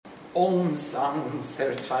Om Sang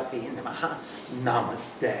Saraswati Namaha.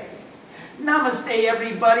 Namaste. Namaste,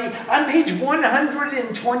 everybody. On page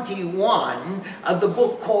 121 of the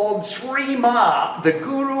book called Sri Ma, the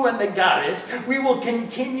Guru and the Goddess, we will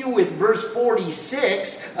continue with verse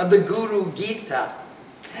 46 of the Guru Gita.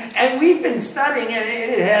 And we've been studying it,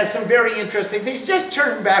 and it has some very interesting things. Just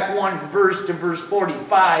turn back one verse to verse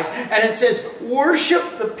 45, and it says,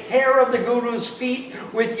 worship the pair of the Guru's feet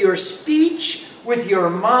with your speech, with your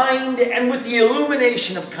mind, and with the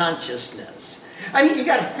illumination of consciousness. I mean, you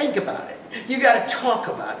got to think about it. You got to talk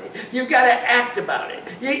about it. You've got to act about it.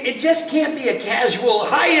 It just can't be a casual,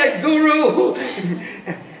 hiya, Guru,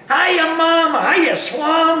 hiya, Mom, hiya,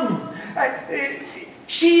 Swam.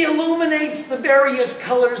 She illuminates the various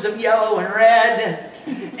colors of yellow and red,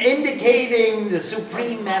 indicating the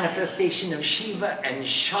supreme manifestation of Shiva and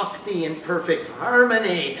Shakti in perfect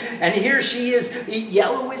harmony. And here she is.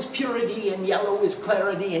 Yellow is purity, and yellow is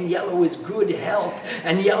clarity, and yellow is good health,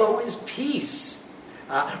 and yellow is peace.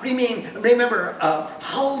 Remember,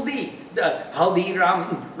 Haldi, the Haldi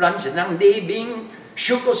Ranjanam Deving,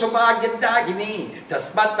 Shuko Sobhagyadagini,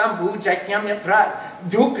 Tasmatam Pujakyam Yatra,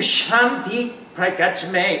 Duk Shanti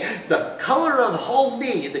Prakachme. The color of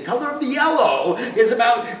Haldi, the color of the yellow, is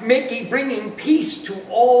about bringing peace to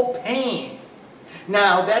all pain.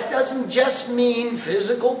 Now, that doesn't just mean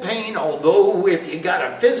physical pain, although if you got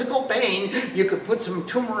a physical pain, you could put some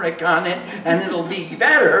turmeric on it and it'll be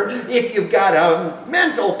better. If you've got a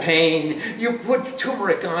mental pain, you put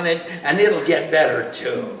turmeric on it and it'll get better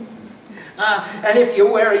too. And if you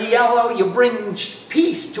wear yellow, you bring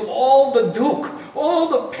peace to all the duk, all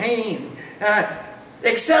the pain.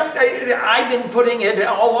 Except I've been putting it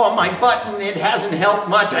all on my butt and it hasn't helped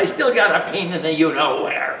much. I still got a pain in the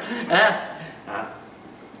you-know-where.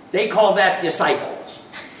 They call that disciples.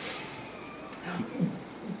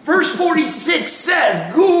 Verse 46 says,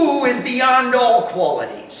 Gu is beyond all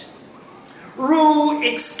qualities. Ru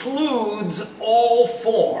excludes all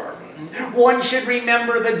form. One should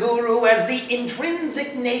remember the Guru as the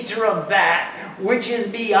intrinsic nature of that which is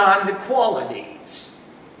beyond qualities.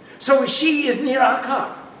 So she is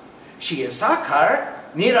Nirakar. She is Sakar,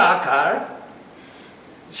 Nirakar.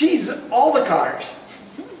 She's all the cars.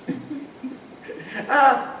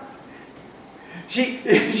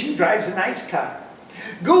 She drives a nice car.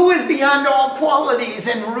 Gu is beyond all qualities,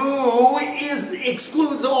 and Ru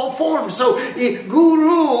excludes all forms. So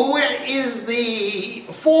Guru is the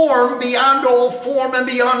form beyond all form and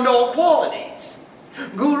beyond all qualities.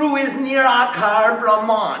 Guru is Nirakar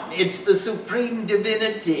Brahman. It's the supreme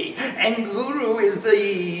divinity. And Guru is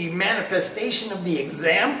the manifestation of the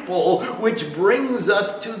example which brings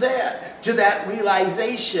us to that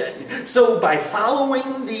realization. So by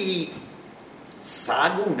following the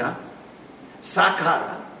Saguna,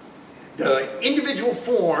 Sakara, the individual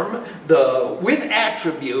form, with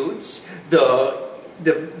attributes,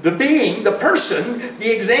 the being, the person,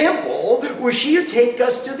 the example, where she'll take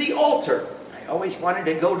us to the altar. I always wanted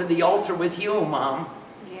to go to the altar with you, Mom.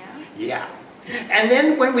 Yeah. And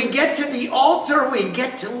then when we get to the altar, we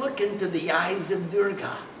get to look into the eyes of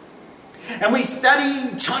Durga. And we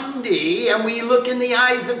study Chandi, and we look in the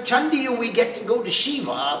eyes of Chandi, and we get to go to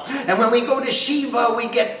Shiva. And when we go to Shiva, we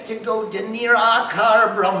get to go to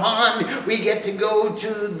Nirakar Brahman. We get to go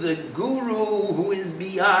to the Guru who is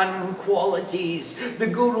beyond qualities, the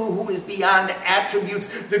Guru who is beyond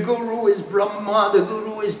attributes. The Guru is Brahma, the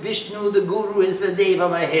Guru is Vishnu, the Guru is the Deva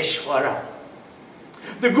Maheshwara.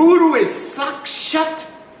 The Guru is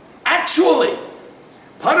Sakshat, actually,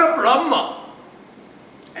 Parabrahma.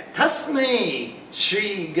 Tasmai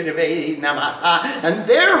Shri Gurave Namaha. And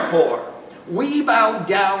therefore, we bow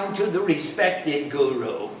down to the respected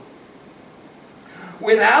Guru.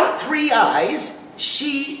 Without three eyes,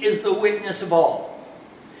 she is the witness of all.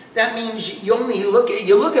 That means you look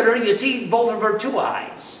at her, you see both of her two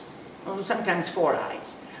eyes. Well, sometimes four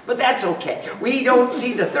eyes. But that's okay. We don't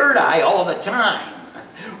see the third eye all the time.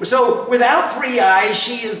 So without three eyes,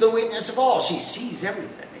 she is the witness of all. She sees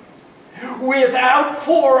everything. Without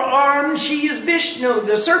four arms, she is Vishnu,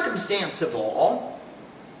 the circumstance of all.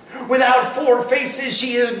 Without four faces,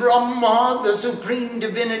 she is Brahma, the supreme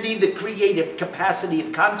divinity, the creative capacity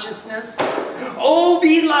of consciousness. Oh,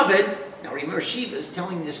 beloved, now remember Shiva is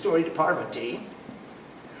telling this story to Parvati.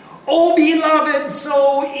 Oh, beloved,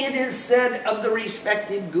 so it is said of the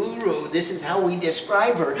respected Guru. This is how we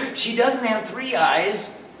describe her. She doesn't have three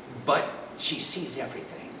eyes, but she sees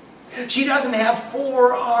everything. She doesn't have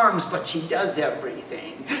four arms, but she does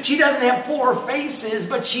everything. She doesn't have four faces,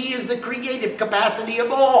 but she is the creative capacity of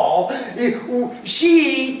all.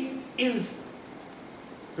 She is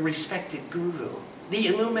the respected Guru, the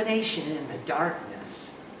illumination in the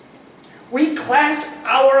darkness. clasp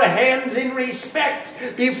our hands in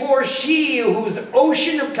respect before she whose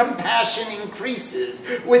ocean of compassion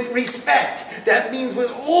increases. With respect, that means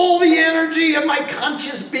with all the energy of my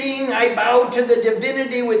conscious being, I bow to the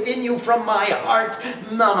divinity within you from my heart.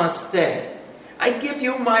 Namaste. I give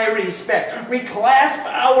you my respect. We clasp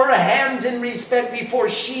our hands in respect before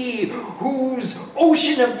she whose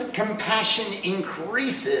ocean of compassion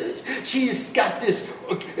increases. She's got this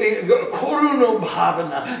Karuna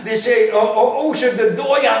Bhavana, this ocean, the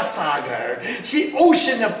Doya Sagar,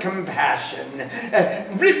 ocean of compassion.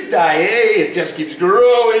 Vritti, it just keeps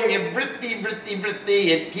growing, vritti,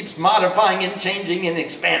 it keeps modifying and changing in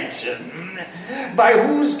expansion. By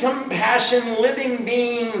whose compassion living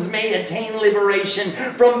beings may attain liberation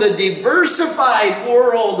from the diversified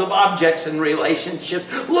world of objects and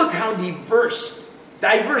relationships. Look how diverse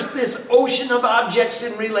this ocean of objects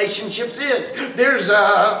and relationships is. There's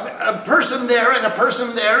a person there and a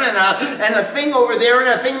person there and a thing over there and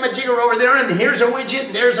a thingamajigger over there, and here's a widget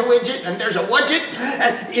and there's a widget and there's a widget.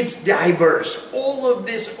 And it's diverse. All of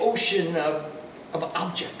this ocean of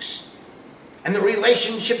objects. And the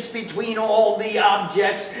relationships between all the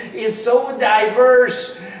objects is so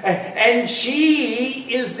diverse. And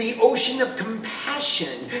she is the ocean of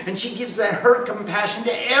compassion. And she gives her compassion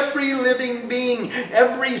to every living being,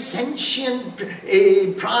 every sentient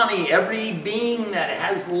prani, every being that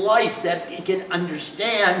has life that can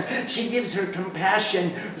understand. She gives her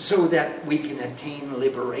compassion so that we can attain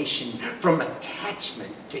liberation from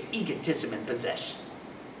attachment to egotism and possession.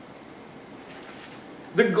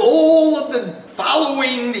 The goal of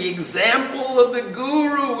following the example of the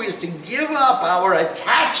Guru is to give up our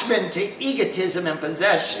attachment to egotism and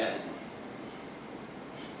possession.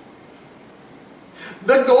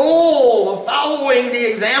 The goal of following the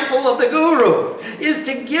example of the Guru is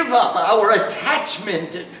to give up our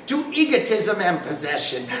attachment to egotism and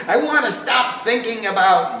possession. I want to stop thinking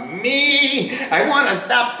about me. I want to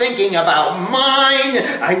stop thinking about mine.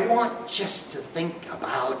 I want just to think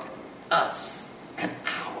about us and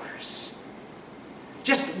ours.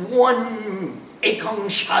 Just one Ekam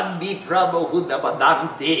Shadvi Prabhuhuda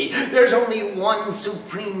Badanti. There's only one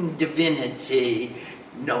supreme divinity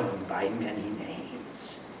known by many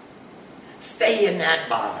names. Stay in that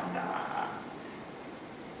bhavana.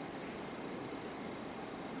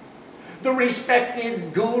 The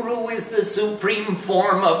respected Guru is the supreme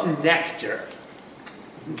form of nectar.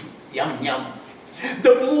 Yum, yum.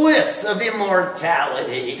 The bliss of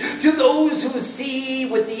immortality. To those who see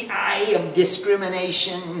with the eye of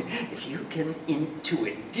discrimination, if you can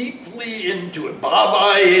deeply intuit,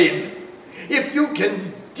 Bhavaid, if you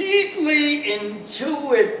can deeply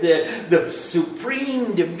intuit the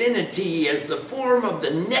supreme divinity as the form of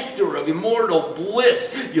the nectar of immortal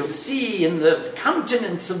bliss, you'll see in the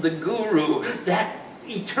countenance of the Guru that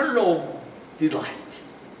eternal delight.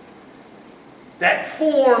 That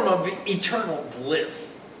form of eternal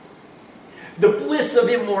bliss. The bliss of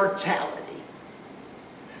immortality.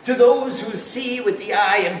 To those who see with the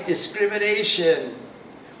eye of discrimination,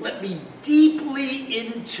 let me deeply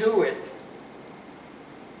intuit.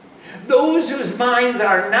 Those whose minds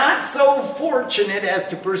are not so fortunate as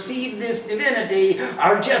to perceive this divinity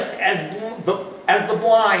are just as the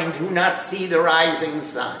blind who not see the rising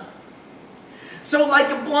sun. So like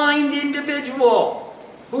a blind individual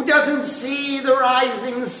who doesn't see the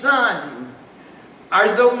rising sun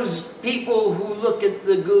are those people who look at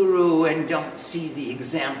the Guru and don't see the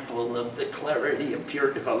example of the clarity of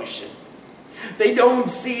pure devotion. They don't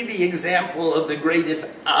see the example of the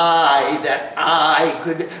greatest I that I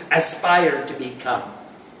could aspire to become.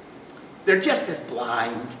 They're just as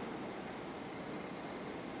blind.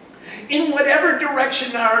 In whatever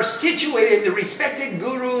direction are situated the respected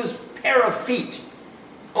Guru's pair of feet,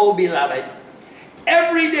 O beloved,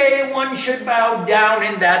 every day one should bow down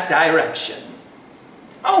in that direction.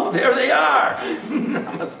 Oh, there they are.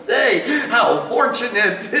 Namaste. How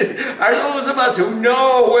fortunate are those of us who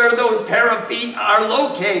know where those pair of feet are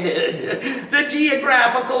located. The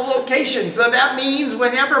geographical location. So that means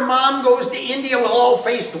whenever mom goes to India, we'll all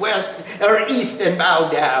face west or east and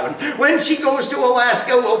bow down. When she goes to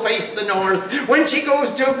Alaska, we'll face the north. When she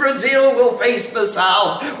goes to Brazil, we'll face the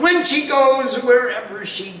south. When she goes, wherever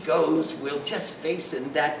she goes, we'll just face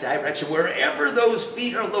in that direction. Wherever those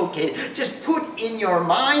feet are located, just put in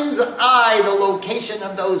your mind's eye the location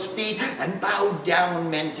of those feet and bow down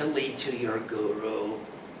mentally to your Guru.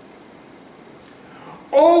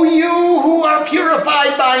 O you who are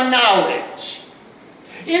purified by knowledge,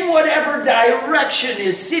 in whatever direction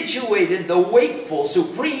is situated the wakeful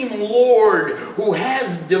Supreme Lord who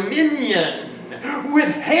has dominion,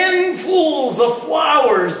 with handfuls of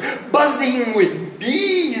flowers buzzing with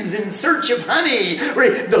bees in search of honey.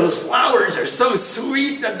 Those flowers are so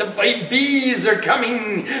sweet that the bees are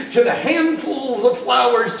coming to the handfuls of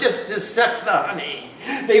flowers just to suck the honey.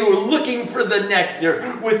 They were looking for the nectar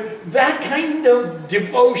with that kind of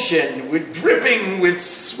devotion, dripping with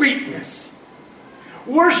sweetness.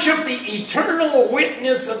 Worship the eternal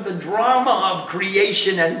witness of the drama of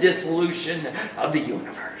creation and dissolution of the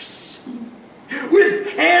universe.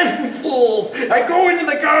 With handfuls, I go into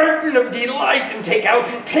the garden of delight and take out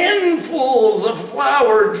handfuls of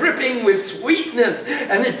flower dripping with sweetness.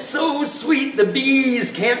 And it's so sweet the bees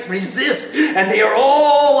can't resist. And they are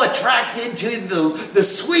all attracted to the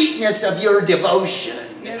sweetness of your devotion.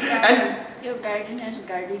 Your garden has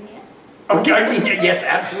gardenia? Oh, gardenia, yes,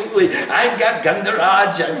 absolutely. I've got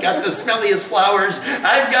Gandharaj, I've got the smelliest flowers,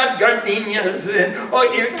 I've got gardenias, and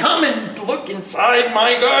you come and look inside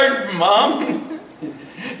my garden, Mom.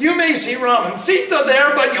 You may see Ram and Sita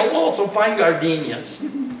there, but you'll also find gardenias.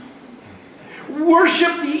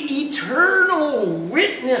 Worship the eternal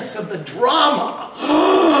witness of the drama.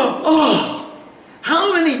 Oh,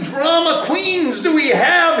 how many drama queens do we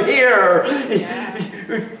have here?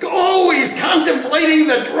 Always contemplating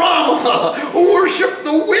the drama. Worship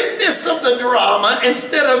the witness of the drama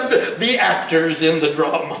instead of the actors in the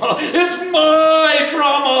drama. It's my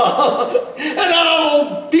drama, and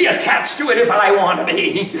I'll be attached to it if I want to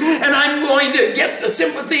be. And I'm going to get the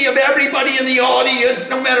sympathy of everybody in the audience,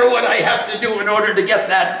 no matter what I have to do in order to get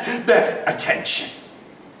that attention.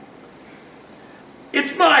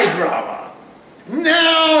 It's my drama.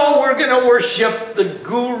 Now we're going to worship the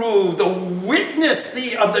guru, the witness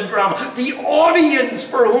of the drama, the audience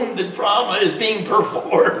for whom the drama is being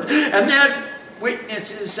performed. And that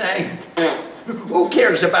witness is saying, who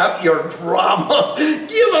cares about your drama?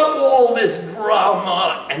 Give up all this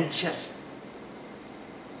drama and just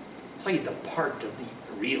play the part of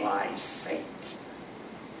the realized saint.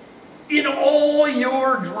 In all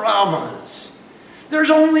your dramas, there's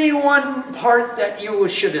only one part that you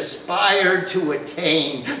should aspire to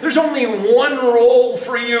attain. There's only one role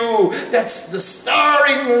for you. That's the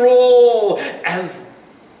starring role as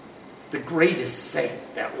the greatest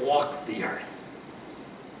saint that walked the earth.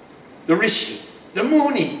 The Rishi, the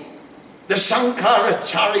Muni, the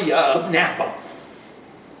Shankaracharya of Napa.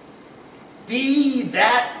 Be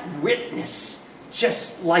that witness,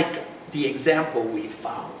 just like the example we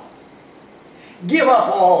follow. Give up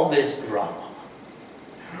all this drama.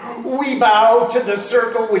 We bow to the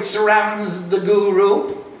circle which surrounds the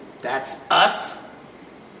guru. That's us.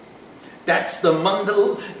 That's the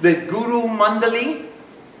guru mandali.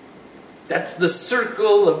 That's the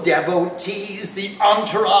circle of devotees, the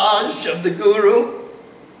entourage of the guru.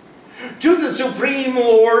 To the Supreme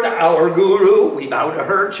Lord, our guru, we bow to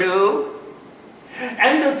her too.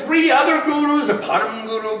 And the three other gurus, the Param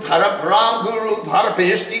Guru, Paraparam Guru,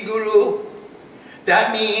 Parapishti Guru.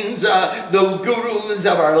 That means the gurus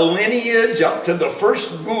of our lineage up to the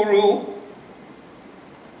first guru.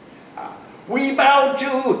 We bow to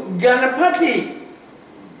Ganapati,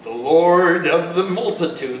 the Lord of the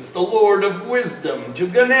multitudes, the Lord of wisdom, to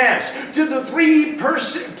Ganesh, to the three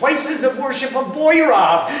places of worship of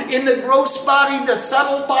Bhairav, in the gross body, the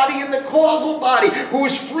subtle body, and the causal body, who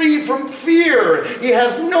is free from fear. He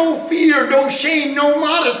has no fear, no shame, no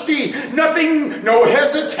modesty, nothing, no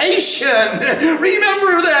hesitation.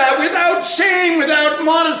 Remember that, without shame, without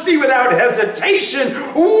modesty, without hesitation,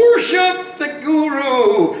 worship the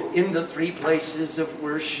Guru in the three places of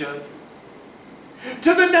worship.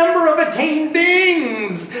 To the number of attained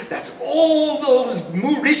beings. That's all those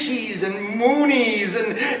rishis and munis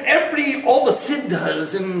and all the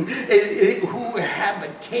siddhas and who have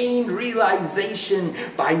attained realization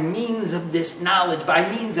by means of this knowledge, by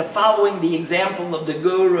means of following the example of the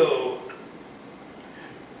guru.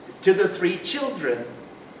 To the three children.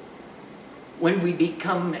 When we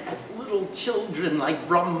become as little children like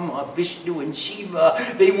Brahma, Vishnu, and Shiva,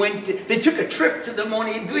 they took a trip to the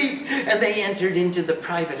Moni Dweep and they entered into the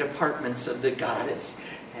private apartments of the goddess.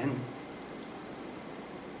 And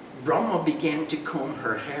Brahma began to comb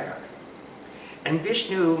her hair. And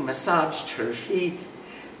Vishnu massaged her feet.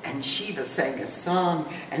 And Shiva sang a song.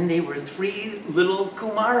 And they were three little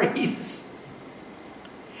Kumaris.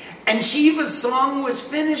 And Shiva's song was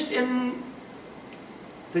finished and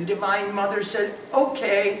the Divine Mother said,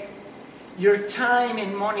 okay, your time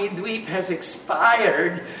in Moni Dweep has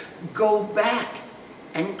expired. Go back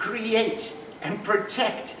and create and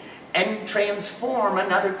protect and transform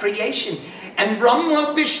another creation. And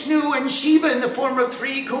Brahma, Vishnu, and Shiva in the form of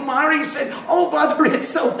three Kumaris said, oh, Mother, it's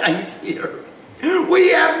so nice here.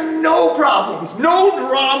 We have no problems, no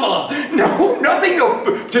drama, nothing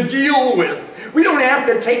to deal with. We don't have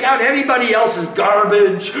to take out anybody else's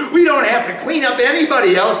garbage. We don't have to clean up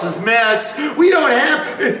anybody else's mess. We don't have...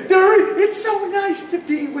 It's so nice to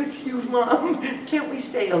be with you, Mom. Can't we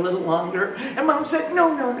stay a little longer? And Mom said,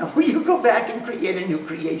 no. You go back and create a new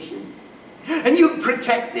creation. And you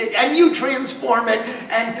protect it, and you transform it,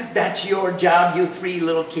 and that's your job, you 3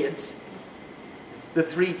 little kids. The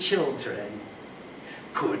 3 children.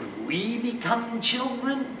 Could we become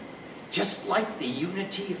children? Just like the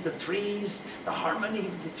unity of the 3s, the harmony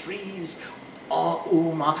of the 3s,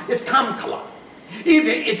 it's Kamkala.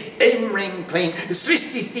 It's Emring Klein,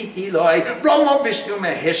 Sristi Stiti Loi, Brahma Vishnu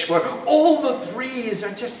Maheshwar. All the 3s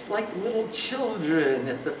are just like little children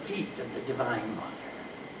at the feet of the Divine Mother.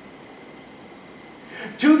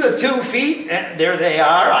 To the 2 feet, and there they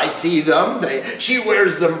are, I see them. She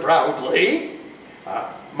wears them proudly.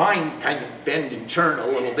 Mine kind of bend and turn a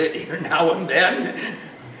little bit here now and then.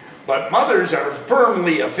 But Mother's are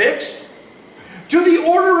firmly affixed. To the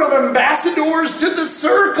order of ambassadors to the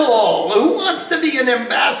circle. Who wants to be an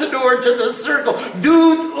ambassador to the circle?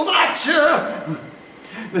 Dut Lacha.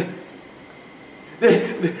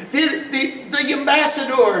 The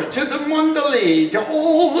ambassador to the Mundali, to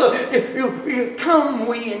all the... Come,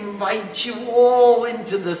 we invite you all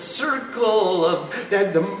into the circle of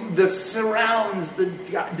that surrounds the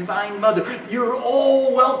Divine Mother. You're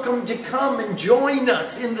all welcome to come and join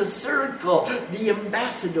us in the circle. The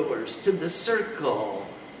ambassadors to the circle.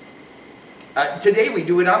 Today we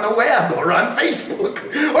do it on the web or on Facebook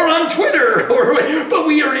or on Twitter, but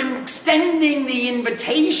we are extending the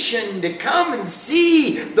invitation to come and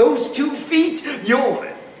see those 2 feet.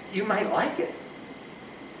 You might like it.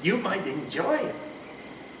 You might enjoy it.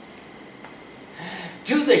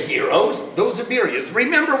 To the heroes, those Abhiryas.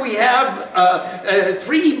 Remember, we have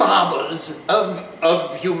 3 Babas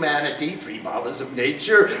of humanity, 3 Babas of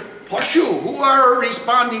nature. Pashu, who are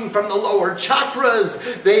responding from the lower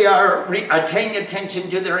chakras. They are paying attention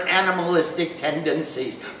to their animalistic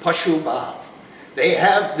tendencies. Pashu Bhav. They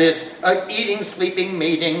have this eating, sleeping,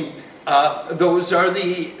 mating. Those are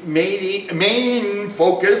the main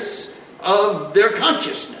focus of their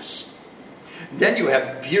consciousness. Then you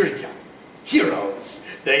have Virya, heroes.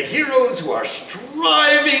 The heroes who are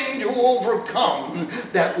striving to overcome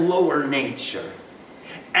that lower nature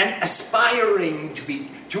and aspiring to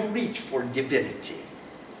reach for divinity.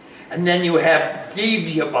 And then you have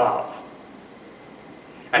Divya Bhav.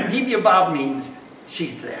 And Divya Bhav means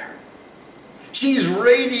she's there. She's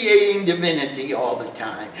radiating divinity all the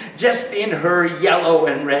time, just in her yellow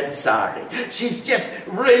and red sari. She's just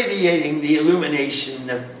radiating the illumination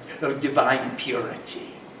of divine purity.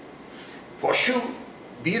 Pashu,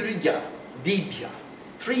 Virya, Divya,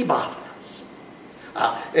 3 bhavanas.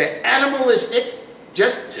 Animalistic,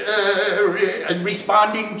 just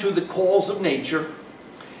responding to the calls of nature.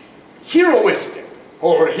 Heroistic,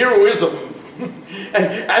 or heroism.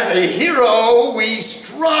 As a hero, we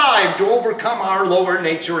strive to overcome our lower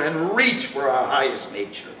nature and reach for our highest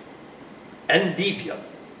nature. And Divya,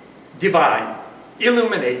 divine,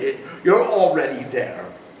 illuminated, you're already there.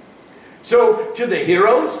 So, to the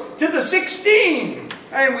heroes, to the 16.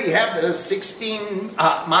 And we have the 16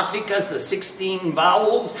 matrikas, the 16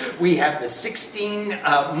 vowels. We have the 16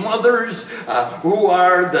 mothers who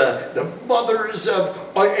are the mothers of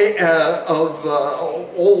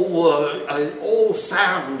all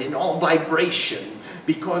sound and all vibration,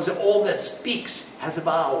 because all that speaks has a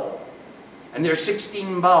vowel. And there are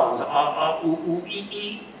 16 vowels. A, u, u,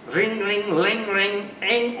 I, ring, ring, ling, ring,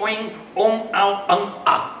 eng, wing, ow,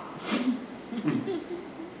 a.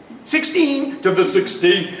 16 to the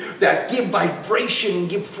 16 that give vibration,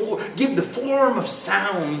 give the form of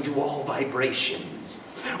sound to all vibrations.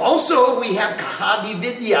 Also, we have Kahadi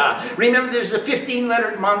Vidya. Remember, there's a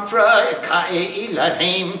 15-lettered mantra, Ka'e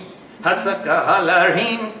Ilarim,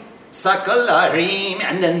 Hasakahalarim, Sakalarim,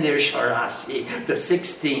 and then there's Sharashi, the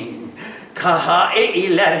 16. Kaha'e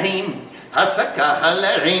Ilarim,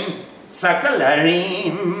 Hasakahalarim,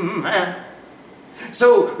 Sakalarim.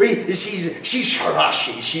 So she's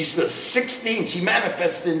Sharashi, she's the 16, she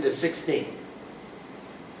manifests into 16.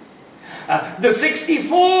 The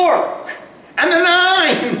 64 and the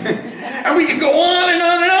 9, and we could go on and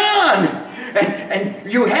on and on.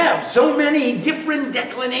 And you have so many different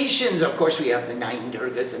declinations. Of course, we have the 9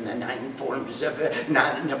 Durgas and the 9 forms of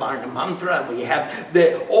Navarna Mantra, and we have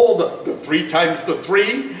all the 3 times the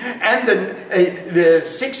 3, and the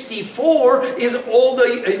 64 is all the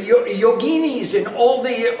yoginis and all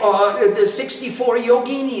the 64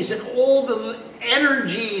 yoginis and all the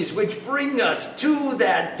energies which bring us to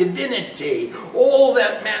that divinity, all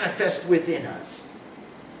that manifest within us.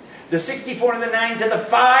 The 64 and the 9 to the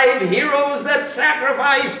 5 heroes that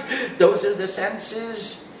sacrificed. Those are the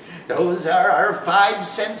senses. Those are our 5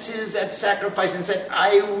 senses that sacrifice and said,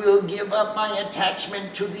 I will give up my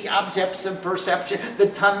attachment to the objects of perception, the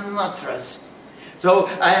tanmatras. So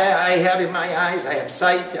I have in my eyes, I have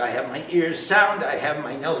sight, I have my ears sound, I have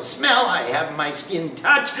my nose smell, I have my skin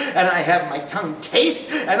touch, and I have my tongue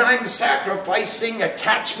taste, and I'm sacrificing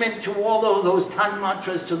attachment to all of those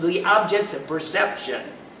tanmatras, to the objects of perception.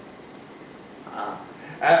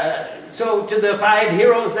 So to the 5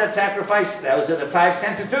 heroes that sacrifice, those are the 5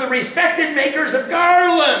 senses. To the respected makers of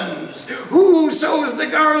garlands, who sews the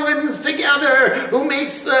garlands together, who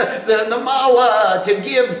makes the mala to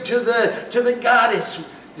give to the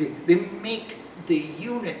goddess. They make the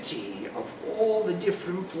unity of all the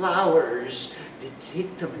different flowers. They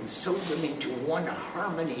take them and sew them into one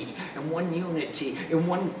harmony and one unity in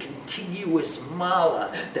one continuous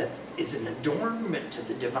mala that is an adornment to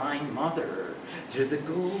the Divine Mother, to the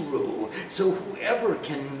Guru. So whoever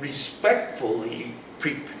can respectfully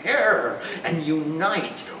prepare and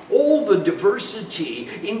unite all the diversity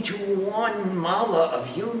into one mala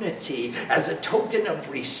of unity as a token of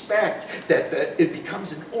respect, that it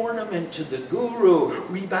becomes an ornament to the Guru.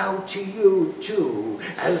 We bow to you too,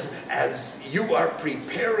 as you are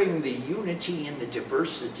preparing the unity and the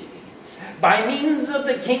diversity. By means of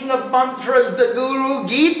the king of mantras, the Guru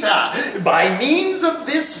Gita, by means of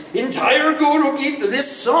this entire Guru Gita,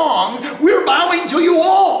 this song, we're bowing to you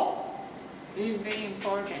all. This is very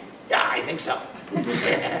important. Yeah, I think so.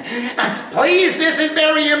 Please, this is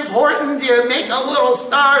very important. You make a little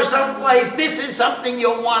star someplace. This is something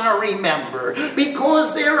you'll want to remember,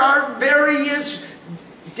 because there are various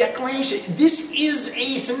declarations. This is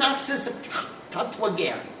a synopsis of Tattva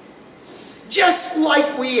Gyan. Just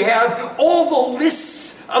like we have all the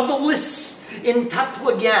lists of the lists in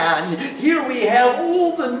Tattva Gyan, here we have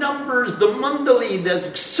all the numbers, the mandali, the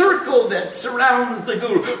circle that surrounds the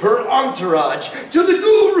Guru, her entourage, to the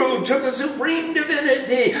Guru, to the Supreme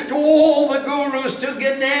Divinity, to all the Gurus, to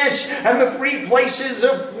Ganesh, and the 3 places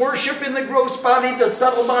of worship in the gross body, the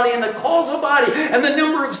subtle body, and the causal body, and the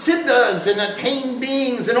number of siddhas and attained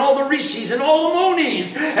beings, and all the rishis, and all the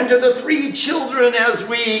munis, and to the 3 children as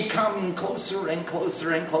we come closer and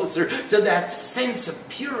closer and closer to that sense of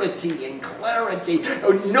purity and clarity,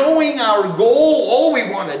 knowing our goal. All we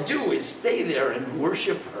want to do is stay there and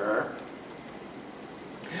worship her.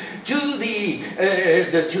 To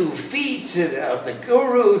the 2 feet of the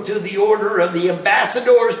Guru, to the order of the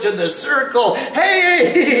ambassadors, to the circle.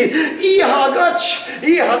 Hey, Iha Gach,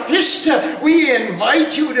 Iha Tishta, we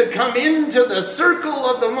invite you to come into the circle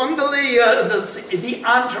of the Mandali, the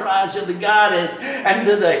entourage of the goddess, and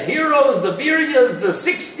to the heroes, the Viryas, the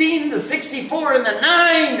 16, the 64, and the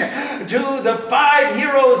 9, to the 5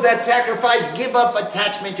 heroes that sacrifice, give up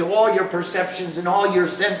attachment to all your perceptions and all your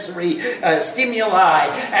sensory stimuli,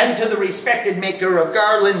 and to the respected maker of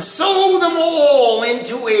garlands, sew them all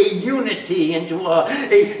into a unity, into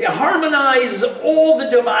harmonize all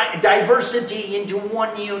the diversity into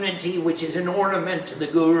one unity, which is an ornament to the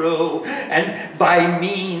Guru, and by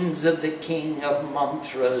means of the king of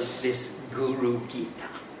mantras, this Guru Gita.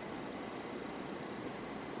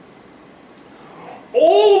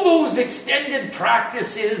 All those extended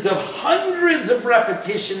practices of hundreds of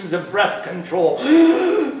repetitions of breath control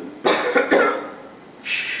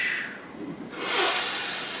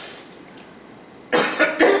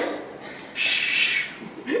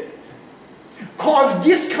cause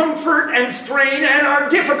discomfort and strain and are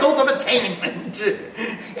difficult of attainment.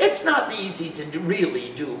 It's not easy to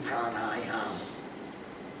really do pranayama.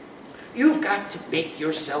 You've got to make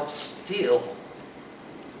yourself still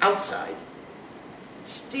outside,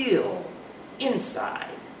 still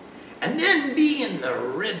inside, and then be in the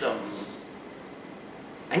rhythm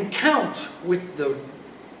and count with the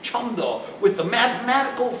chanda, with the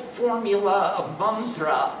mathematical formula of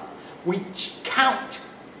mantra. We count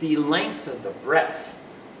the length of the breath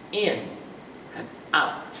in and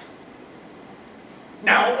out.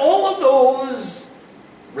 Now, all of those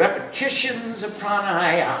repetitions of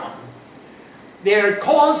pranayama, they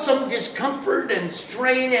cause some discomfort and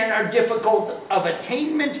strain and are difficult of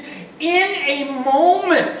attainment in a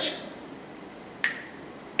moment.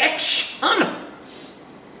 Ekshana.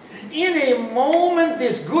 In a moment,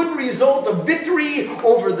 this good result of victory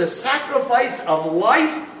over the sacrifice of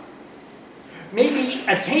life may be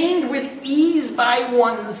attained with ease by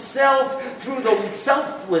oneself through the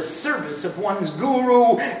selfless service of one's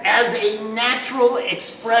Guru as a natural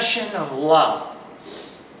expression of love.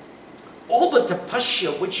 All the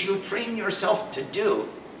tapasya which you train yourself to do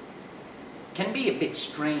can be a big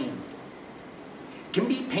strain, can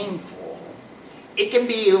be painful, It can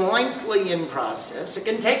be lengthy in process. It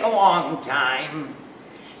can take a long time.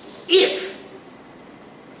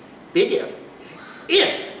 Big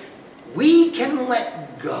if we can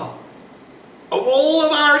let go of all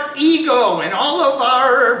of our ego and all of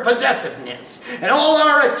our possessiveness and all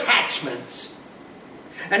our attachments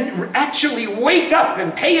and actually wake up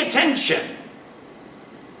and pay attention.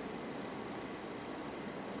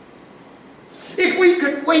 If we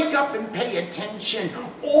could wake up and pay attention,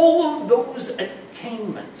 all of those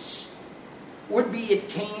attainments would be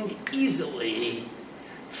attained easily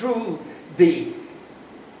through the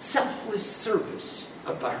selfless service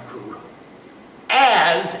of our Guru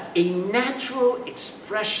as a natural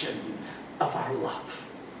expression of our love.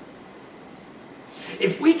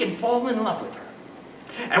 If we can fall in love with her,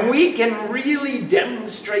 and we can really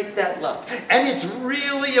demonstrate that love. And it's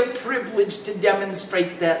really a privilege to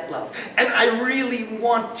demonstrate that love. And I really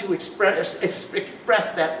want to express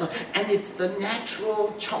that love. And it's the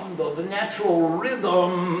natural chando, the natural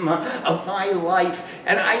rhythm of my life.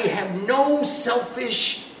 And I have no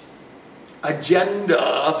selfish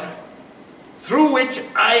agenda through which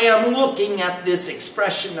I am looking at this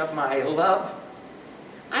expression of my love.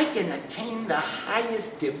 I can attain the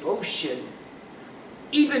highest devotion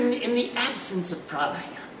even in the absence of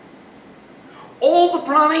pranayama. All the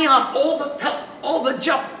pranayama, all the tap, all the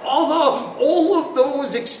jump, all of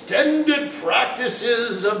those extended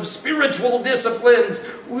practices of spiritual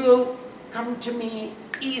disciplines will come to me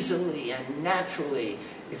easily and naturally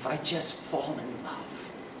if I just fall in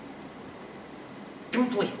love.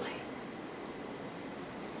 Completely.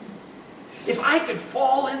 If I could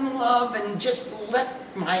fall in love and just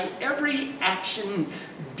let my every action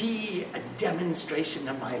be a demonstration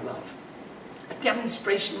of my love, a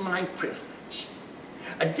demonstration of my privilege,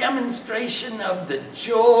 a demonstration of the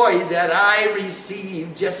joy that I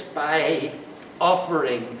receive just by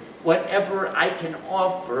offering whatever I can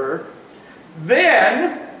offer,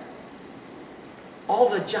 then all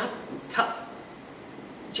the japa and tapa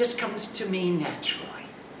just comes to me naturally.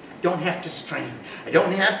 I don't have to strain. I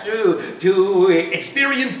don't have to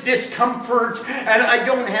experience discomfort, and I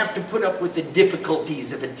don't have to put up with the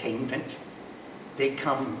difficulties of attainment. They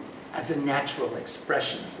come as a natural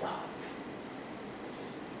expression of love.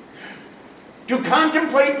 To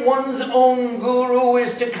contemplate one's own guru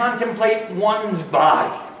is to contemplate one's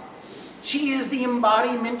body. She is the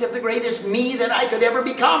embodiment of the greatest me that I could ever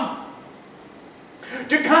become.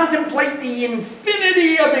 To contemplate the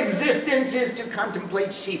infinity of existence is to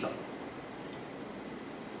contemplate Shiva.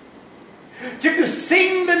 To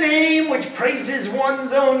sing the name which praises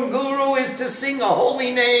one's own guru is to sing a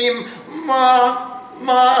holy name, Ma,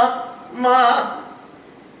 Ma, Ma,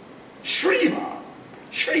 Shrima,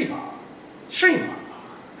 Shrima, Shrima.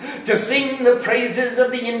 To sing the praises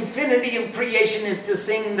of the infinity of creation is to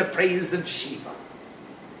sing the praise of Shiva.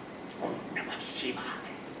 Om Namah Shivaya.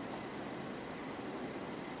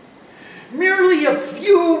 Merely a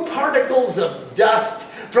few particles of dust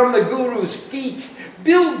from the Guru's feet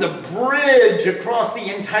build the bridge across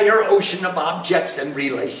the entire ocean of objects and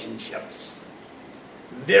relationships.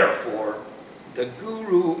 Therefore, the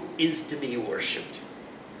Guru is to be worshipped.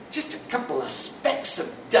 Just a couple of specks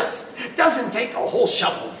of dust doesn't take a whole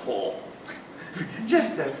shovelful.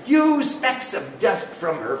 Just a few specks of dust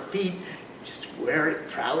from her feet, just wear it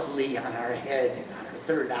proudly on our head and on our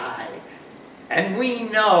third eye. And we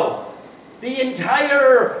know the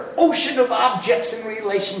entire ocean of objects and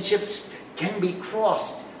relationships can be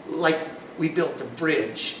crossed like we built a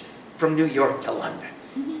bridge from New York to London.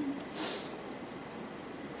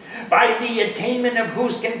 By the attainment of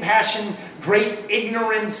whose compassion great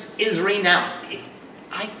ignorance is renounced. If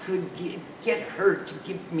I could get her to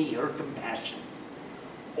give me her compassion,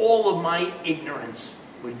 all of my ignorance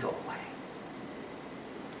would go away.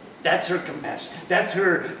 That's her compassion. That's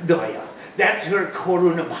her daya. That's her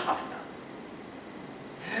karuna bhavana.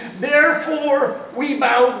 Therefore, we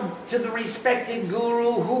bow to the respected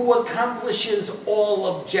Guru who accomplishes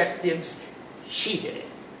all objectives. She did it,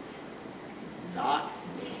 not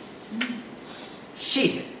me. She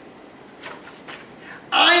did it.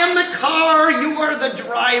 I am the car, you are the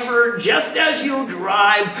driver, just as you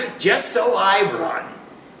drive, just so I run.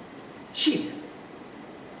 She did it.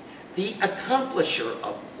 The accomplisher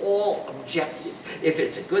of all objectives. If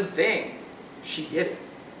it's a good thing, she did it.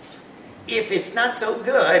 If it's not so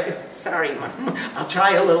good, sorry, Mom, I'll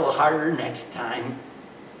try a little harder next time.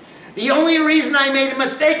 The only reason I made a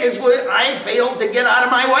mistake is when I failed to get out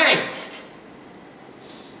of my way.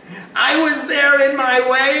 I was there in my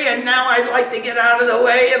way, and now I'd like to get out of the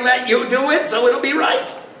way and let you do it so it'll be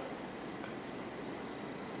right.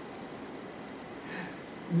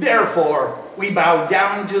 Therefore, we bow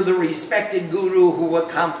down to the respected Guru who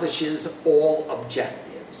accomplishes all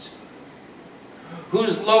objectives,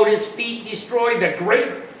 whose lotus feet destroy the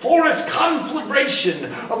great forest conflagration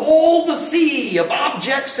of all the sea of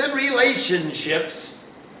objects and relationships.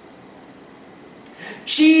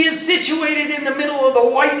 She is situated in the middle of the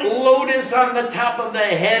white lotus on the top of the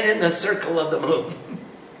head in the circle of the moon.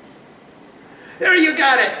 There you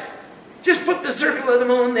got it. Just put the circle of the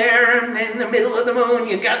moon there, and in the middle of the moon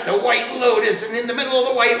you got the white lotus, and in the middle of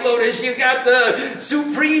the white lotus you got the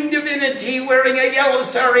supreme divinity wearing a yellow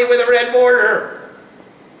sari with a red border.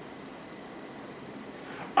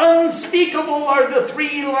 Unspeakable are the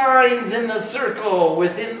 3 lines in the circle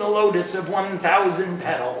within the lotus of 1,000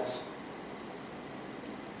 petals.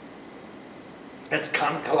 That's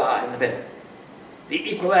Kankala in the middle.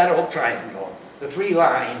 The equilateral triangle. The 3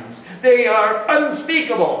 lines. They are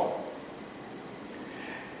unspeakable.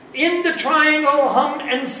 In the triangle, Hum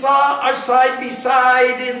and Sa are side by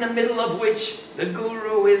side, in the middle of which the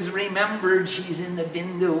Guru is remembered. She's in the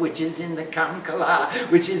Bindu, which is in the Kankala,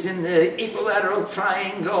 which is in the equilateral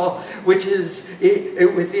triangle, which is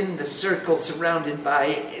within the circle surrounded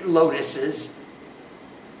by lotuses.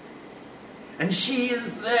 And she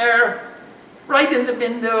is there, right in the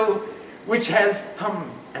Bindu, which has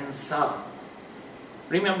Hum and Sa.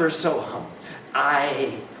 Remember, so Hum.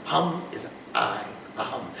 Hum is I.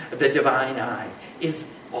 Aham, the divine I,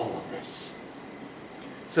 is all of this.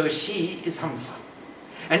 So she is Hamsa.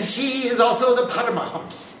 And she is also the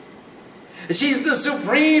Paramahams. She's the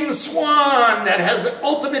supreme swan that has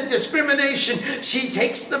ultimate discrimination. She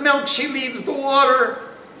takes the milk, she leaves the water.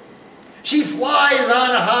 She flies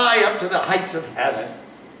on high up to the heights of heaven.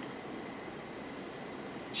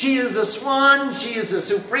 She is a swan, she is a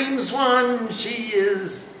supreme swan, she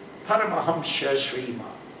is Paramahamsa Shrima.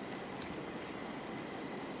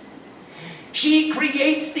 She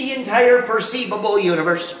creates the entire perceivable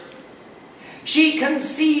universe. She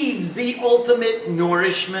conceives the ultimate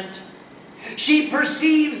nourishment. She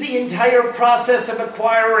perceives the entire process of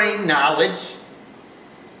acquiring knowledge.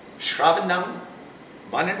 Shravanam,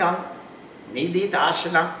 Mananam,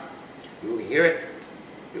 Nididashanam. You hear it,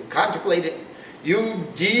 you contemplate it, you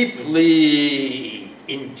deeply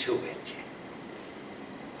intuit.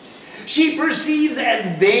 She perceives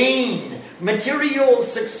as vain material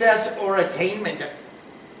success or attainment.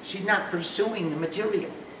 She's not pursuing the material.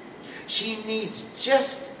 She needs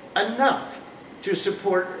just enough to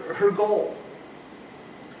support her goal.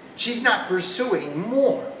 She's not pursuing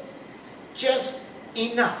more, just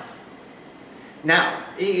enough. Now,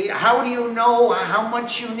 how do you know how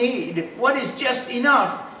much you need? What is just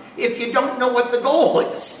enough if you don't know what the goal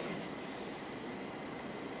is?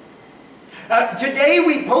 Today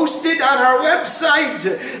we posted on our website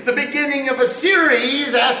the beginning of a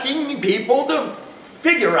series asking people to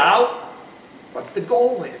figure out what the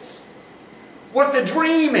goal is, what the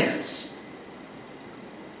dream is.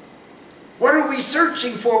 What are we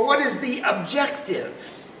searching for? What is the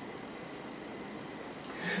objective?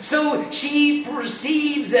 So she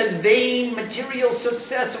perceives as vain material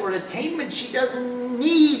success or attainment. She doesn't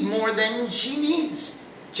need more than she needs,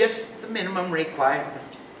 just the minimum requirement.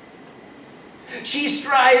 She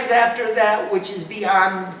strives after that which is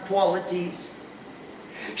beyond qualities.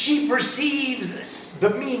 She perceives the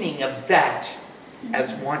meaning of that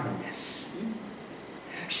as oneness.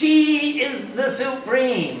 She is the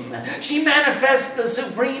supreme. She manifests the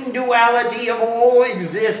supreme duality of all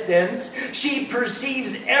existence. She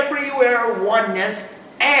perceives everywhere oneness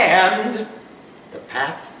and the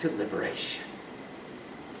path to liberation.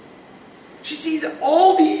 She sees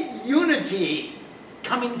all the unity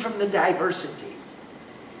coming from the diversity.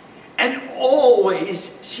 And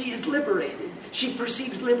always she is liberated. She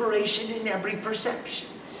perceives liberation in every perception.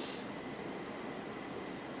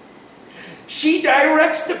 She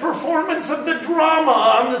directs the performance of the drama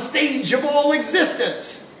on the stage of all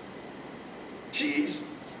existence. She's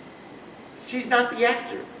not the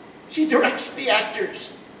actor. She directs the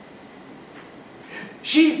actors.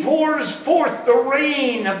 She pours forth the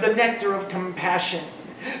rain of the nectar of compassion.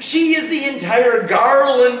 She is the entire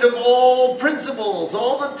garland of all principles,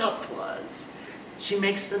 all the tattvas. She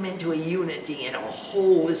makes them into a unity and a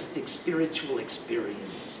holistic spiritual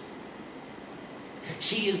experience.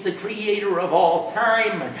 She is the creator of all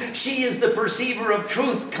time. She is the perceiver of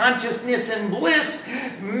truth, consciousness, and bliss.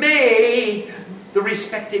 May the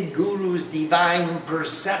respected Guru's divine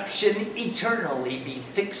perception eternally be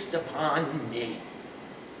fixed upon me.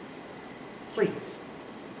 Please.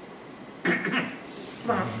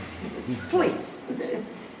 Mom, please.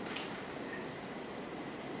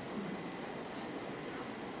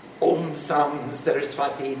 Om Sam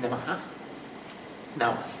Saraswati Namaha.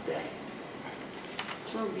 Namaste.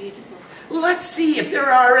 So beautiful. Let's see if there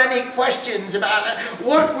are any questions about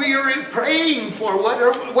what we are praying for.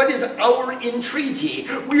 What is our entreaty?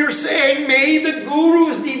 We are saying, may the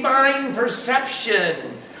Guru's divine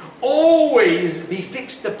perception always be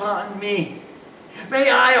fixed upon me. May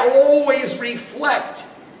I always reflect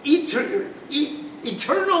eternally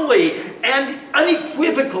and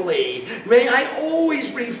unequivocally. May I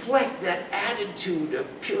always reflect that attitude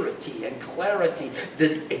of purity and clarity,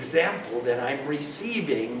 the example that I'm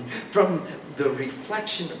receiving from the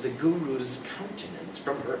reflection of the Guru's countenance,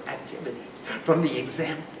 from her activities, from the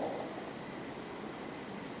example.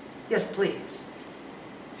 Yes, please.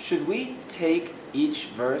 Should we take each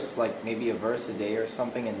verse, like maybe a verse a day or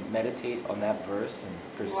something, and meditate on that verse and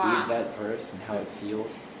perceive that verse and how it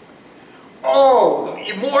feels? Oh,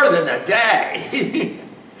 more than a day.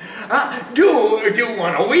 Do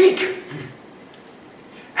one a week.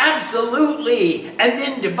 Absolutely. And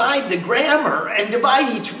then divide the grammar and divide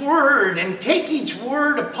each word and take each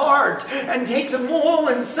word apart and take them all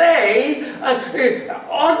and say,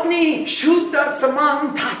 Agni Shuddha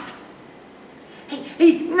Samang Tat.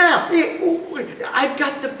 Now, I've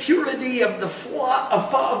got the purity of the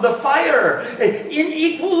fire in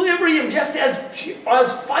equilibrium, just as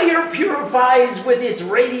fire purifies with its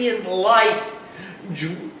radiant light.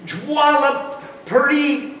 Jwala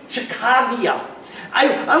Puri Chakavya.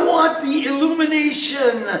 I want the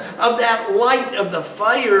illumination of that light of the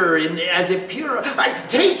fire as it pure.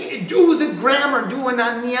 Do the grammar, do an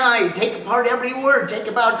anyai, take apart every word, take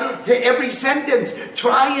about every sentence,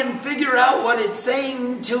 try and figure out what it's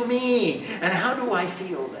saying to me. And how do I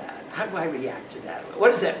feel that? How do I react to that?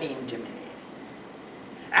 What does that mean to me?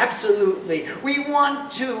 Absolutely. We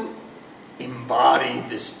want to embody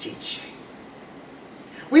this teaching.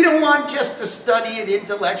 We don't want just to study it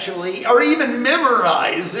intellectually or even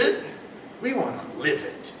memorize it. We want to live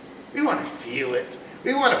it. We want to feel it.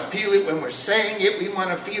 We want to feel it when we're saying it. We want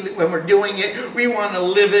to feel it when we're doing it. We want to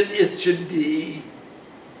live it. It should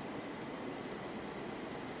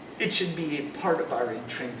be a part of our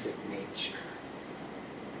intrinsic nature.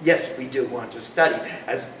 Yes, we do want to study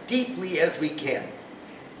as deeply as we can.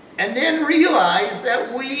 And then realize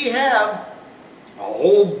that we have a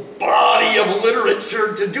whole body of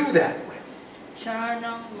literature to do that with.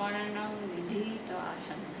 Sharanam Varanam Vidhita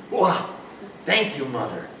Asana. Wow. Thank you,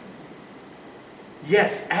 Mother.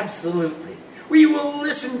 Yes, absolutely. We will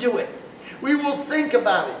listen to it. We will think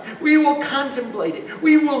about it. We will contemplate it.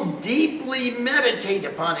 We will deeply meditate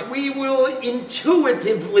upon it. We will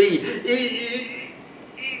intuitively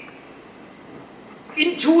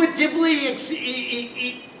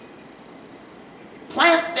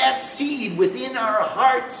plant that seed within our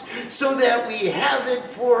hearts so that we have it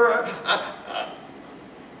for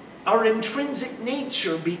our intrinsic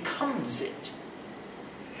nature becomes it.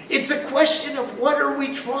 It's a question of what are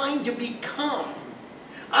we trying to become.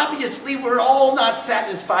 Obviously, we're all not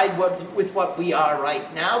satisfied with what we are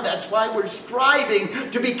right now. That's why we're striving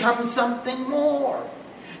to become something more.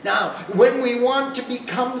 Now, when we want to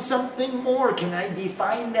become something more, can I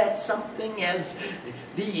define that something as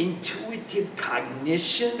the intuitive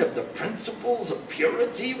cognition of the principles of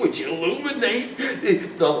purity which illuminate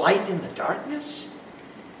the light in the darkness?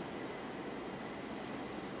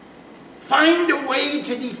 Find a way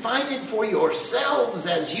to define it for yourselves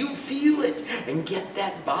as you feel it and get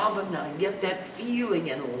that bhavana and get that feeling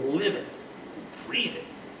and live it, and breathe it.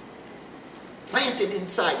 Plant it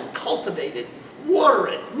inside and cultivate it. Water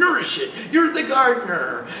it, nourish it. You're the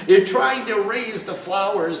gardener. You're trying to raise the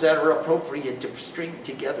flowers that are appropriate to string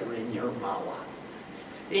together in your mala,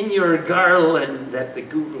 in your garland that the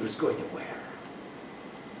Guru is going to wear.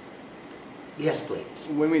 Yes, please.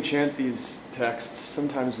 When we chant these texts,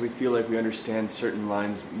 sometimes we feel like we understand certain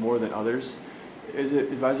lines more than others. Is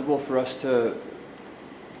it advisable for us to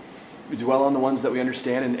dwell on the ones that we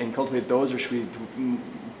understand and cultivate those, or should we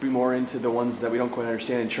be more into the ones that we don't quite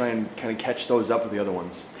understand and try and kind of catch those up with the other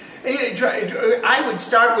ones? I would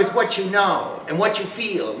start with what you know and what you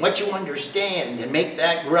feel and what you understand and make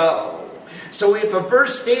that grow. So if a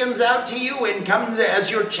verse stands out to you and comes as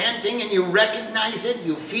you're chanting and you recognize it,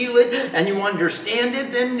 you feel it, and you understand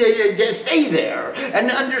it, then just stay there and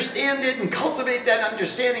understand it and cultivate that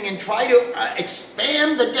understanding and try to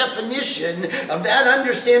expand the definition of that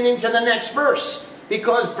understanding to the next verse,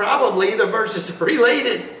 because probably the verses are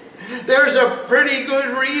related. There's a pretty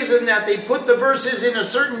good reason that they put the verses in a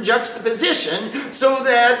certain juxtaposition so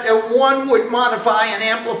that one would modify and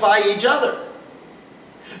amplify each other.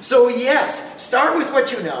 So yes, start with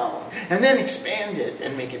what you know, and then expand it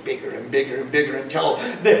and make it bigger and bigger and bigger until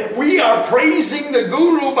we are praising the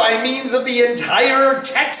Guru by means of the entire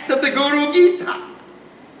text of the Guru Gita.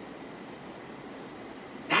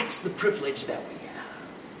 That's the privilege that we have.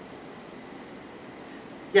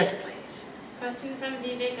 Yes, please. Question from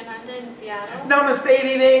Vivekananda in Seattle. Namaste,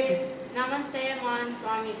 Vivek. Namaste Aman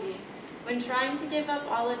Swamiji. When trying to give up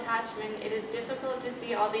all attachment, it is difficult to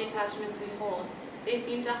see all the attachments we hold. They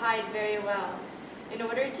seem to hide very well. In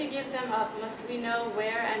order to give them up, must we know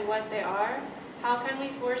where and what they are? How can we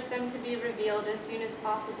force them to be revealed as soon as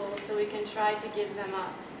possible so we can try to give them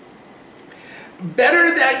up?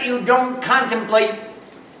 Better that you don't contemplate,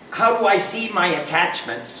 how do I see my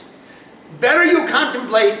attachments? Better you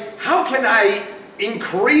contemplate, how can I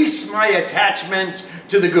increase my attachment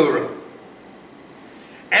to the Guru?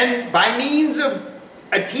 And by means of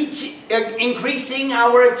increasing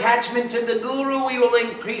our attachment to the Guru, we will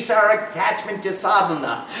increase our attachment to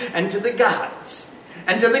sadhana, and to the gods,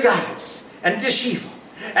 and to the goddess, and to Shiva,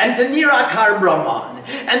 and to Nirakar Brahman.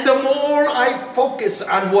 And the more I focus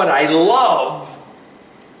on what I love,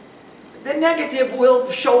 the negative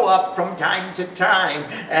will show up from time to time,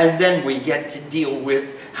 and then we get to deal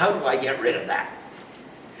with, how do I get rid of that?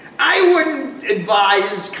 I wouldn't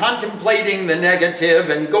advise contemplating the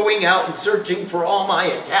negative and going out and searching for all my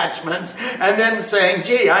attachments and then saying,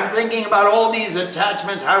 gee, I'm thinking about all these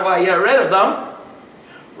attachments, how do I get rid of them?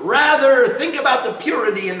 Rather, think about the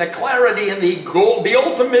purity and the clarity and the goal, the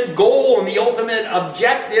ultimate goal and the ultimate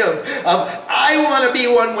objective of, I want to be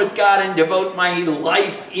one with God and devote my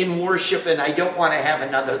life in worship, and I don't want to have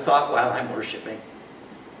another thought while I'm worshiping.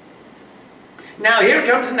 Now here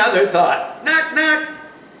comes another thought. Knock, knock.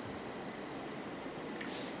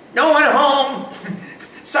 No one home.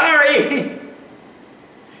 Sorry.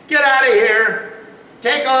 Get out of here.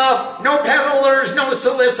 Take off. No peddlers, no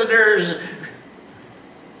solicitors.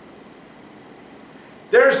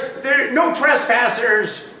 There no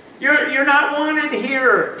trespassers. You're not wanted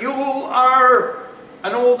here. You are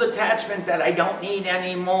an old attachment that I don't need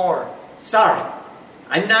anymore. Sorry.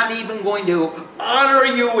 I'm not even going to honor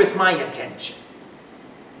you with my attention.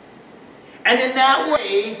 And in that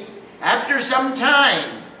way, after some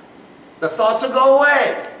time, the thoughts will go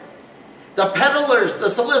away. The peddlers, the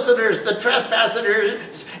solicitors, the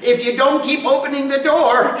trespassers, if you don't keep opening the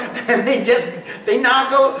door, they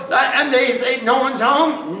knock and they say, no one's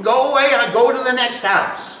home, go away, I'll go to the next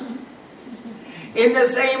house. In the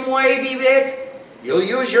same way, Vivek, you'll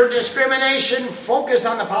use your discrimination, focus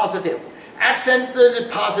on the positive. Accent the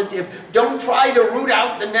positive. Don't try to root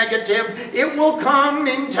out the negative. It will come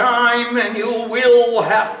in time and you will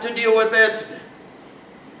have to deal with it.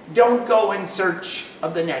 Don't go in search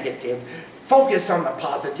of the negative. Focus on the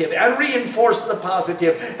positive and reinforce the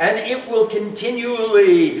positive, and it will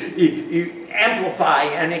continually amplify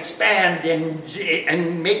and expand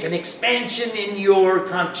and make an expansion in your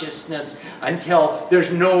consciousness until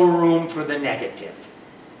there's no room for the negative.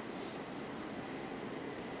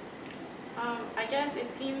 I guess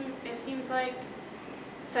it seems like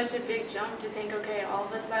such a big jump to think, okay, all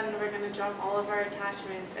of a sudden we're going to drop all of our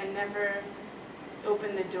attachments and never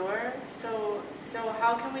open the door. So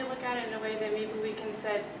how can we look at it in a way that maybe we can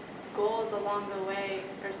set goals along the way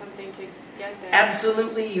or something to get there?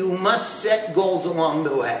 Absolutely, you must set goals along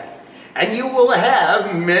the way. And you will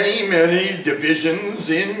have many, many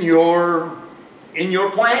divisions in your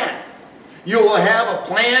plan. You will have a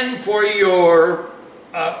plan for your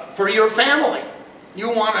family. You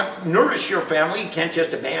want to nourish your family. You can't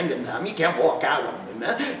just abandon them. You can't walk out on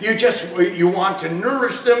them. You want to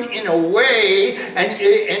nourish them in a way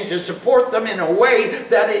and to support them in a way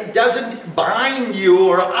that it doesn't bind you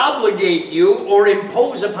or obligate you or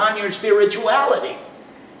impose upon your spirituality.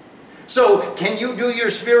 So, can you do your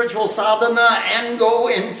spiritual sadhana and go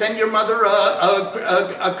and send your mother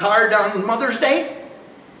a card on Mother's Day?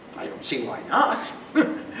 I don't see why not.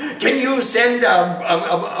 Can you send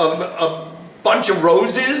a bunch of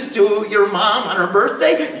roses to your mom on her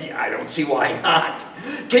birthday? I don't see why not.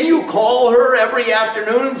 Can you call her every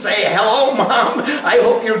afternoon and say, hello, Mom, I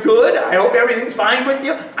hope you're good, I hope everything's fine with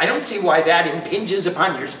you? I don't see why that impinges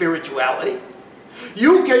upon your spirituality.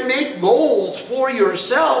 You can make goals for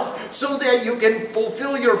yourself so that you can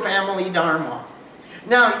fulfill your family dharma.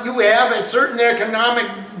 Now, you have a certain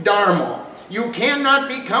economic dharma. You cannot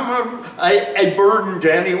become a burden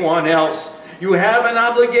to anyone else. You have an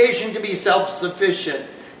obligation to be self-sufficient.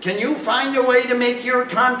 Can you find a way to make your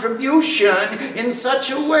contribution in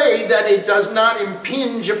such a way that it does not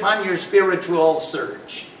impinge upon your spiritual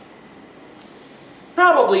search?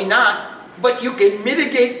 Probably not, but you can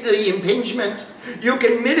mitigate the impingement. You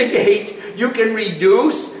can mitigate, you can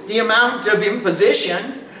reduce the amount of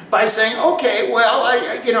imposition by saying, okay, well,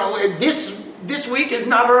 this this week is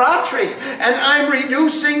Navaratri, and I'm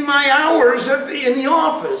reducing my hours in the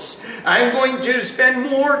office. I'm going to spend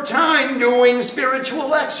more time doing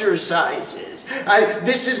spiritual exercises.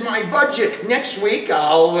 This is my budget. Next week,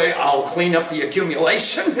 I'll clean up the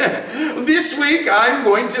accumulation. This week, I'm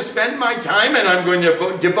going to spend my time, and I'm going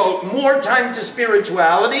to devote more time to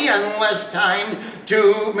spirituality and less time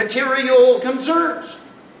to material concerns.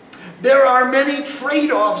 There are many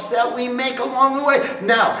trade-offs that we make along the way.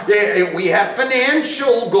 Now, we have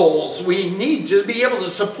financial goals. We need to be able to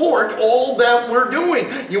support all that we're doing.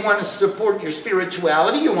 You want to support your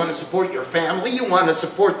spirituality. You want to support your family. You want to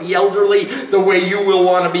support the elderly the way you will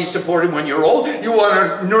want to be supported when you're old. You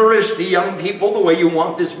want to nourish the young people the way you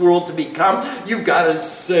want this world to become. You've got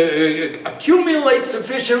to accumulate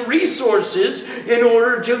sufficient resources in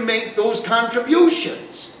order to make those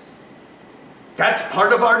contributions. That's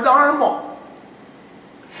part of our Dharma.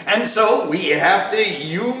 And so we have to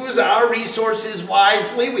use our resources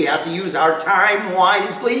wisely. We have to use our time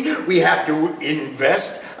wisely. We have to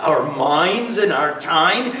invest our minds and our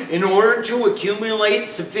time in order to accumulate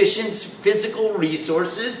sufficient physical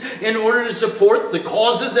resources in order to support the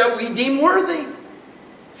causes that we deem worthy.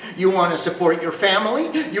 You want to support your family.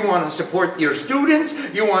 You want to support your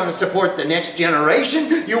students. You want to support the next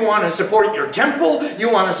generation. You want to support your temple.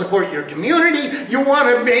 You want to support your community. You want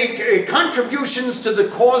to make contributions to the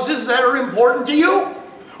causes that are important to you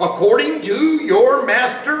according to your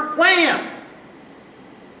master plan.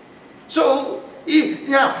 So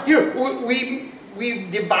now here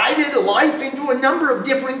we've divided life into a number of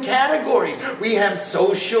different categories. We have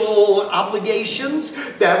social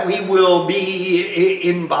obligations that we will be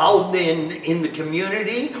involved in the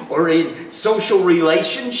community or in social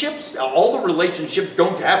relationships. All the relationships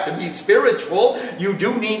don't have to be spiritual. You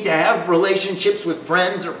do need to have relationships with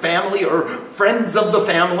friends or family or friends of the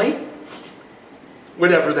family,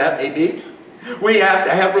 whatever that may be. We have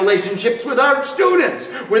to have relationships with our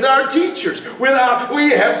students, with our teachers,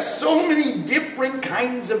 we have so many different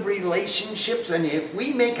kinds of relationships, and if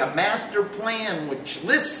we make a master plan which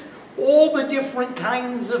lists all the different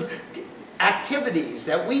kinds of activities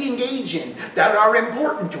that we engage in that are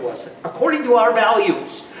important to us, according to our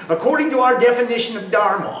values, according to our definition of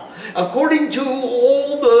Dharma, according to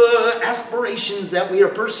all the aspirations that we are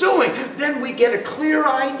pursuing, then we get a clear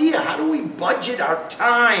idea. How do we budget our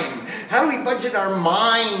time? How do we budget our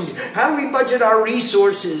mind? How do we budget our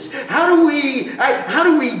resources? How do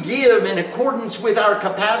we give in accordance with our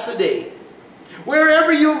capacity?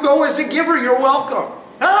 Wherever you go as a giver, you're welcome.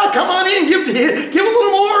 Come on in, give a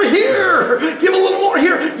little more here. Give a little more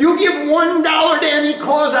here. You give $1 to any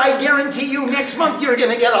cause, I guarantee you next month you're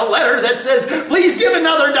going to get a letter that says, please give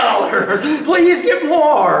another $1. Please give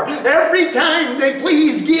more. Every time they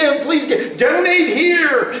please give. Donate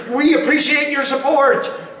here. We appreciate your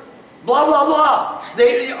support. Blah, blah, blah.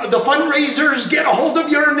 The fundraisers get a hold of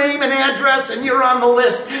your name and address and you're on the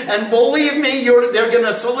list. And believe me, they're going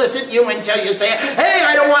to solicit you until you say, hey,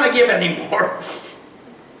 I don't want to give anymore.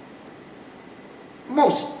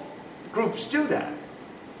 Most groups do that.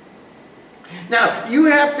 Now, you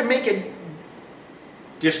have to make a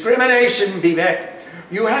discrimination, Vivek.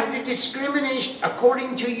 You have to discriminate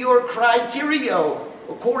according to your criteria,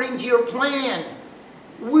 according to your plan.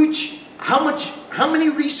 How many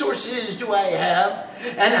resources do I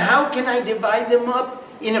have? And how can I divide them up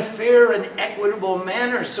in a fair and equitable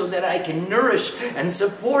manner so that I can nourish and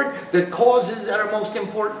support the causes that are most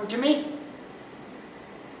important to me?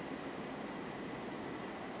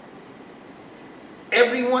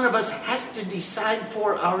 Every one of us has to decide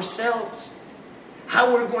for ourselves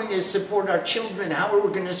how we're going to support our children, how we're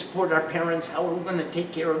going to support our parents, how we're going to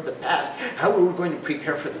take care of the past, how we're going to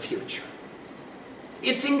prepare for the future.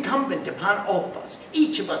 It's incumbent upon all of us.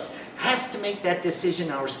 Each of us has to make that decision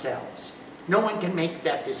ourselves. No one can make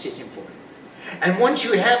that decision for you. And once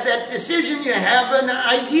you have that decision, you have an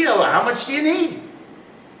idea. How much do you need?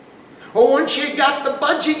 Or once you got the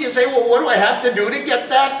budget, you say, well, what do I have to do to get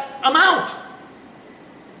that amount?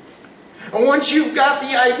 And once you've got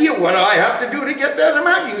the idea, what do I have to do to get that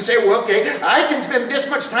amount? You can say, well, okay, I can spend this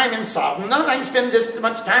much time in sadhana, I can spend this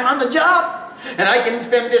much time on the job, and I can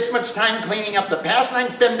spend this much time cleaning up the past, and I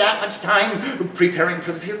can spend that much time preparing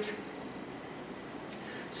for the future.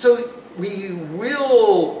 So we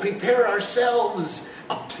will prepare ourselves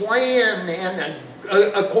a plan and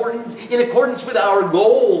in accordance with our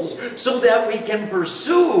goals so that we can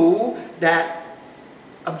pursue that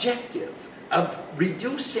objective of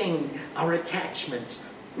reducing our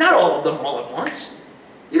attachments. Not all of them all at once.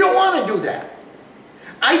 You don't want to do that.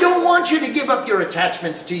 I don't want you to give up your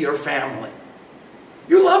attachments to your family.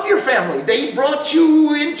 You love your family. They brought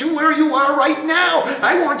you into where you are right now.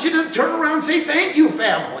 I want you to turn around and say, thank you,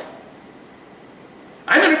 family.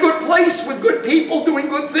 I'm in a good place with good people doing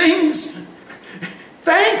good things.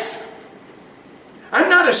 Thanks. I'm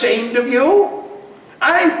not ashamed of you.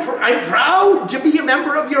 I'm proud to be a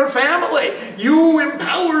member of your family. You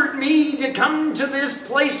empowered me to come to this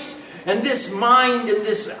place and this mind and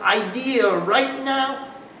this idea right now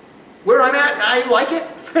where I'm at, and I like it.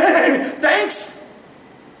 Thanks.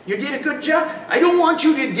 You did a good job. I don't want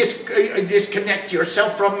you to disconnect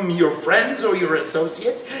yourself from your friends or your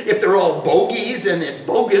associates. If they're all bogeys and it's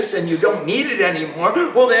bogus and you don't need it anymore,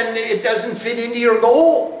 well then it doesn't fit into your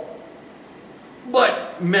goal.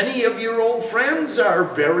 But many of your old friends are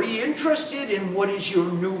very interested in what is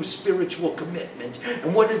your new spiritual commitment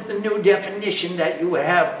and what is the new definition that you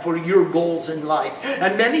have for your goals in life.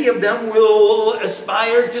 And many of them will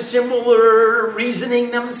aspire to similar reasoning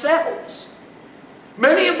themselves.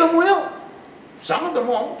 Many of them will. Some of them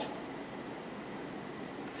won't.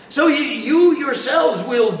 So you yourselves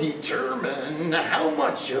will determine how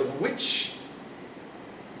much of which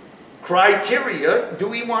criteria do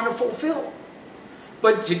we want to fulfill.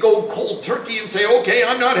 But to go cold turkey and say, okay,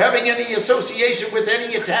 I'm not having any association with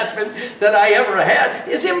any attachment that I ever had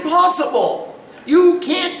is impossible. You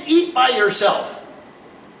can't eat by yourself.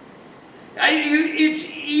 It's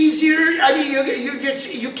easier. I mean,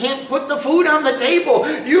 you can't put the food on the table.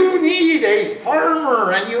 You need a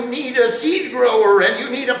farmer, and you need a seed grower, and you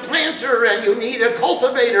need a planter, and you need a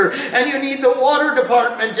cultivator, and you need the water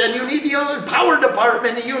department, and you need the other power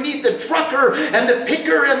department, and you need the trucker, and the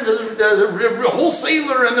picker, and the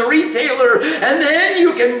wholesaler, and the retailer, and then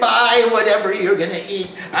you can buy whatever you're going to eat.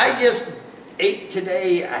 I just ate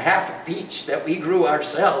today a half a peach that we grew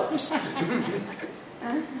ourselves.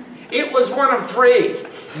 It was one of 3.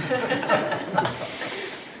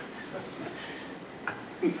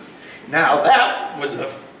 Now that was a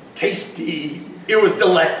tasty, it was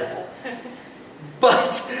delectable.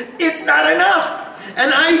 But it's not enough.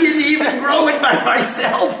 And I didn't even grow it by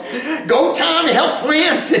myself. Gautam helped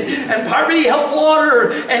plant, and Parvati helped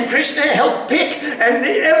water, and Krishna helped pick, and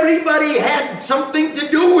everybody had something to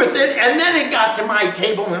do with it. And then it got to my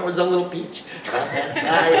table, and it was a little peach about that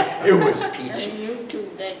size. It was peachy. And you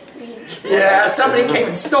took that peach. Yeah, somebody came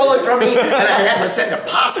and stole it from me, and I had to send a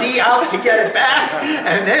posse out to get it back.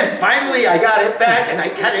 And then finally I got it back, and I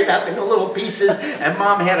cut it up into little pieces, and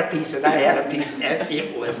Mom had a piece, and I had a piece, and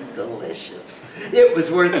it was delicious. It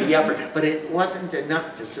was worth the effort, but it wasn't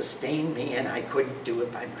enough to sustain me, and I couldn't do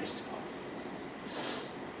it by myself.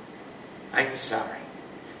 I'm sorry.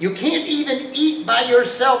 You can't even eat by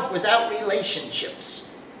yourself without relationships.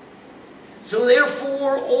 So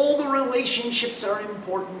therefore, all the relationships are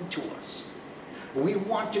important to us. We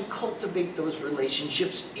want to cultivate those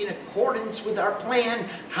relationships in accordance with our plan.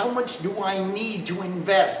 How much do I need to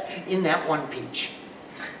invest in that one peach?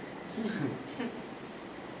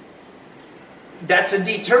 That's a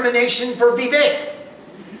determination for Vivek.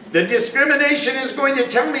 The discrimination is going to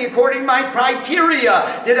tell me according to my criteria,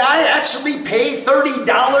 did I actually pay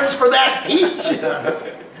 $30 for that peach?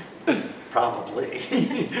 Probably.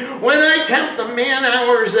 When I count the man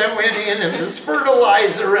hours that went in, and this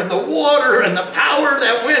fertilizer, and the water, and the power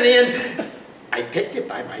that went in, I picked it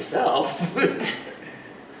by myself.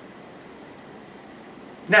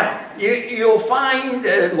 Now, you'll find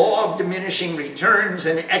a law of diminishing returns,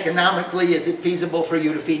 and economically, is it feasible for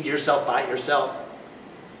you to feed yourself by yourself?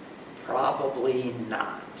 Probably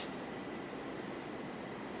not.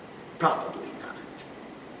 Probably not.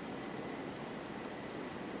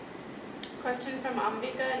 Question from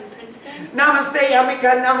Ambika in Princeton. Namaste,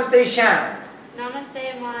 Ambika. Namaste, Shyam.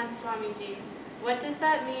 Namaste, Mahan Swamiji. What does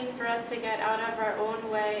that mean for us to get out of our own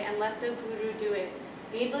way and let the Guru do it?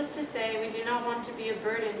 Needless to say, we do not want to be a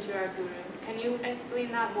burden to our Guru. Can you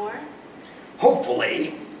explain that more?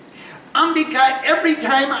 Hopefully. Ambika, every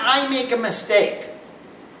time I make a mistake,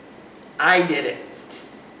 I did it.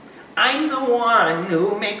 I'm the one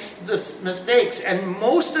who makes the mistakes, and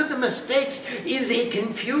most of the mistakes is a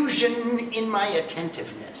confusion in my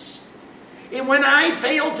attentiveness. And when I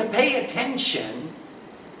fail to pay attention,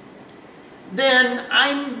 then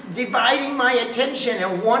I'm dividing my attention,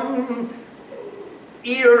 and one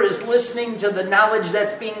ear is listening to the knowledge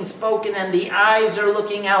that's being spoken, and the eyes are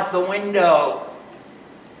looking out the window.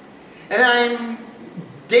 And I'm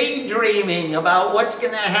daydreaming about what's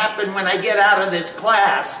going to happen when I get out of this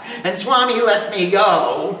class, and Swami lets me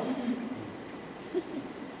go.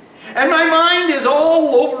 And my mind is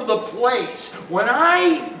all over the place. When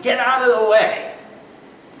I get out of the way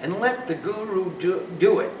and let the Guru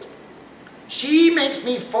do it, she makes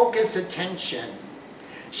me focus attention.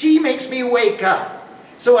 She makes me wake up.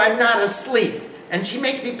 so I'm not asleep. And she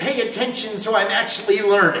makes me pay attention so I'm actually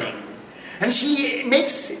learning. And she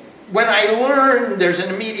makes, when I learn, there's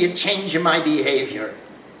an immediate change in my behavior.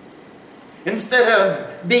 Instead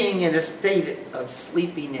of being in a state of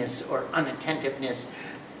sleepiness or unattentiveness,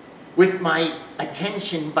 with my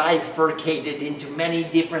attention bifurcated into many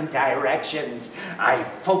different directions, I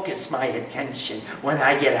focus my attention when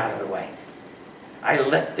I get out of the way. I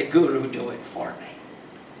let the Guru do it for me.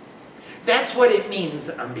 That's what it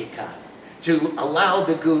means, Ambika, to allow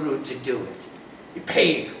the Guru to do it. You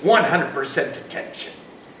pay 100% attention.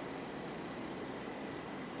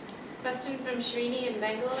 Question from Srini in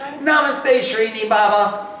Bangalore. Namaste, Srini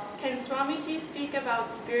Baba. Can Swamiji speak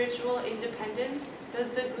about spiritual independence?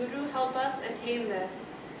 Does the Guru help us attain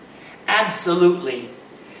this? Absolutely.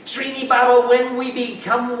 Srini Baba, when we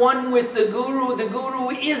become one with the Guru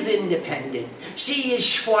is independent. She is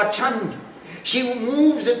Shwachand. She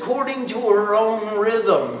moves according to her own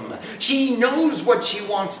rhythm. She knows what she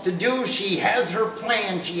wants to do. She has her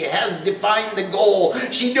plan. She has defined the goal.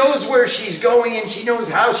 She knows where she's going and she knows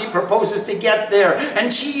how she proposes to get there.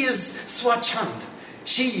 And she is Swachand.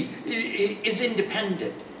 She is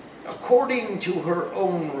independent according to her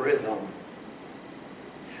own rhythm.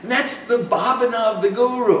 And that's the bhavana of the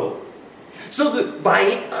Guru. So that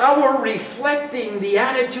by our reflecting the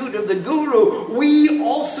attitude of the Guru, we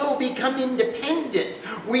also become independent.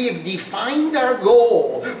 We've defined our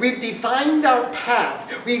goal. We've defined our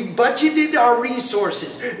path. We've budgeted our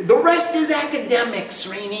resources. The rest is academic,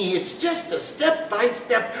 Srini. It's just a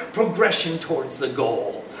step-by-step progression towards the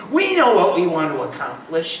goal. We know what we want to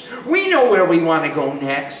accomplish. We know where we want to go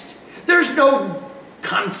next. There's no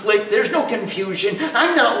conflict. There's no confusion.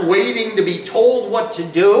 I'm not waiting to be told what to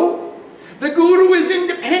do. The Guru is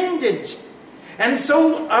independent. And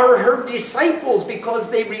so are her disciples because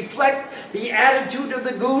they reflect the attitude of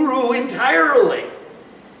the Guru entirely.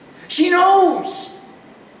 She knows.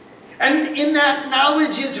 And in that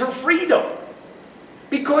knowledge is her freedom.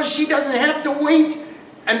 Because she doesn't have to wait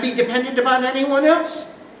and be dependent upon anyone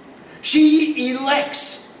else. She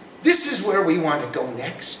elects. This is where we want to go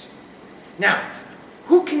next. Now,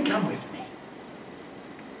 who can come with me?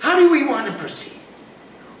 How do we want to proceed?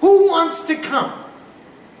 Who wants to come?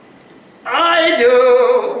 I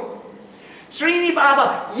do. Srini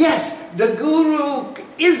Baba, yes, the Guru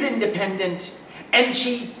is independent and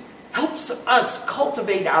she helps us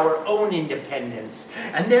cultivate our own independence.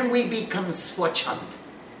 And then we become Swachand.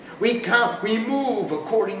 We move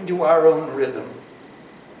according to our own rhythm.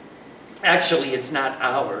 Actually, it's not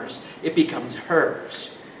ours. It becomes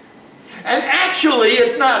hers. And actually,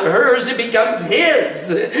 it's not hers. It becomes his.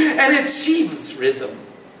 And it's Shiva's rhythm.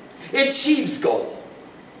 It's Shiva's goal.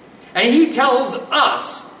 And he tells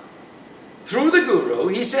us, through the Guru,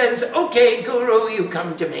 he says, okay, Guru, you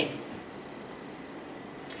come to me.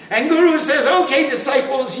 And Guru says, okay,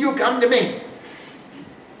 disciples, you come to me.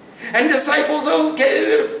 And disciples,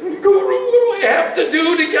 okay, Guru, what do I have to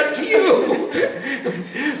do to get to you?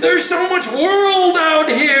 There's so much world out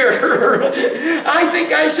here. I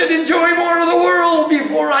think I should enjoy more of the world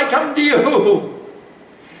before I come to you.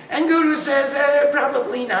 And Guru says,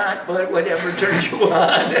 probably not, but whatever turns you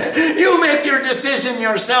on. You make your decision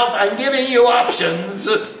yourself. I'm giving you options.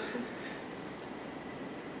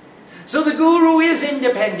 So the Guru is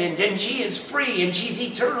independent and she is free and she's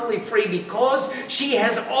eternally free because she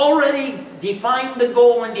has already defined the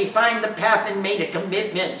goal and defined the path and made a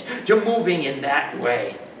commitment to moving in that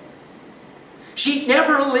way. She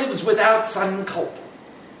never lives without sankalpa.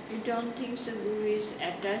 You don't think the Guru is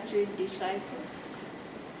attached with disciples?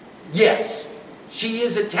 Yes, she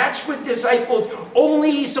is attached with disciples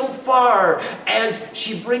only so far as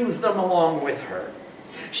she brings them along with her.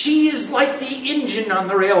 She is like the engine on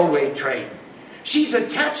the railway train. She's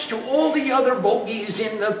attached to all the other bogies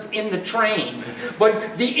in the train,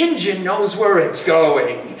 but the engine knows where it's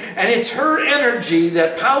going. And it's her energy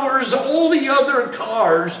that powers all the other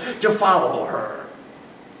cars to follow her.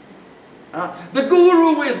 The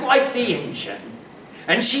Guru is like the engine,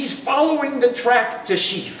 and she's following the track to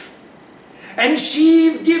Shiv. And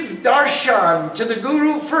Shiv gives darshan to the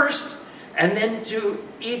Guru first, and then to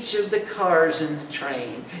each of the cars in the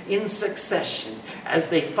train in succession as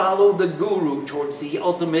they follow the Guru towards the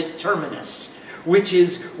ultimate terminus, which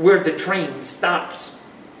is where the train stops,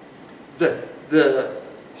 the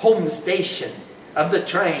home station of the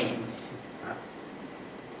train.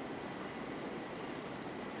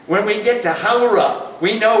 When we get to Howrah,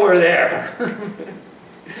 we know we're there.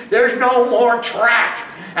 There's no more track.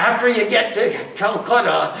 After you get to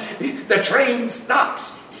Calcutta, the train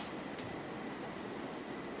stops.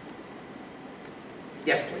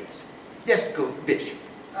 Yes, please. Yes, good, Bishop.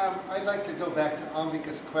 I'd like to go back to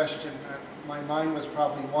Ambika's question. My mind was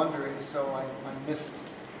probably wandering, so I missed,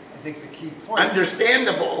 I think, the key point.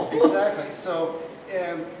 Understandable. Exactly. So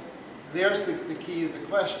there's the key to the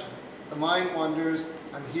question. The mind wanders.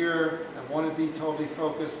 I'm here. I want to be totally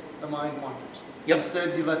focused. The mind wanders. Yep. You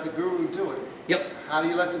said you let the guru do it. Yep. How do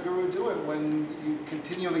you let the guru do it when you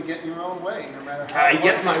continually get in your own way, no matter how I you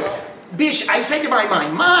get want my... to go? Bish, I say to my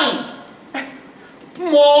mind, Mom,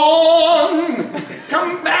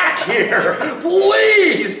 come back here.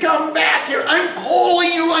 Please come back here. I'm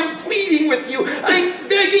calling you. I'm pleading with you. I'm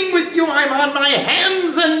begging with you. I'm on my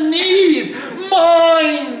hands and knees.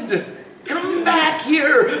 Mind, come back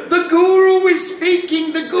here. The guru is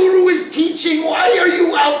speaking. The guru is teaching. Why are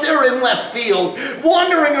you out there in left field,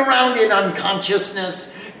 wandering around in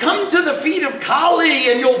unconsciousness? Come to the feet of Kali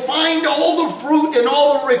and you'll find all the fruit and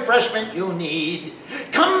all the refreshment you need.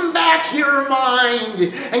 Come back here,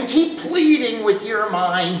 mind, and keep pleading with your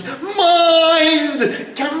mind.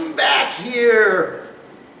 Mind, come back here.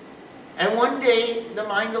 And one day, the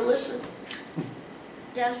mind will listen.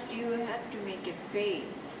 Just you have to make it faith.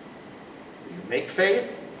 You make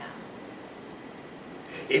faith? Yeah.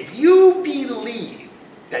 If you believe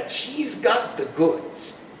that she's got the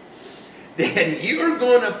goods, then you're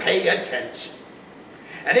going to pay attention.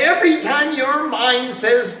 And every time your mind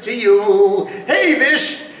says to you, hey,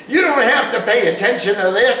 Vish, you don't have to pay attention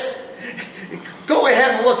to this. Go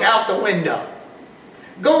ahead and look out the window.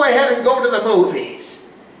 Go ahead and go to the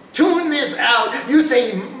movies. Tune this out. You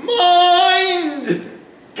say, mind,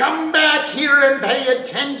 come back here and pay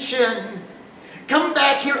attention. Come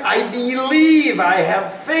back here. I believe, I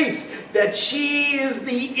have faith that she is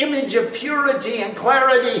the image of purity and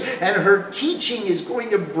clarity, and her teaching is going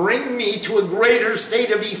to bring me to a greater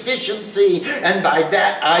state of efficiency, and by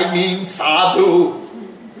that I mean sadhu.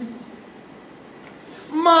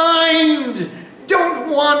 Mind, don't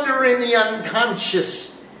wander in the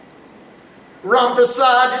unconscious. Ram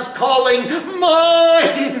Prasad is calling,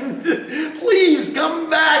 mind, please come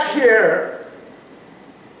back here.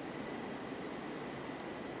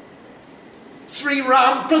 Sri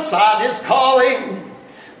Ram Prasad is calling.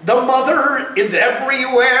 The mother is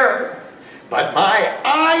everywhere, but my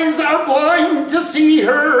eyes are blind to see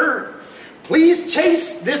her. Please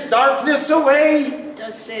chase this darkness away.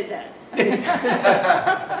 Just say that.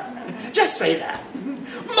 Just say that.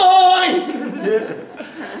 Mind!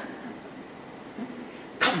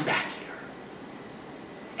 Come back here.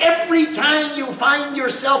 Every time you find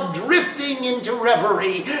yourself drifting into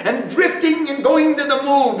reverie and drifting and going to the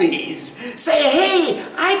movies, say, hey,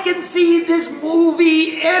 I can see this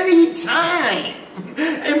movie anytime.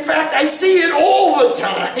 In fact, I see it all the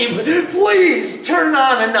time. Please turn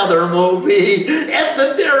on another movie. At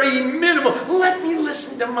the very minimum, let me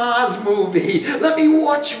listen to Ma's movie. Let me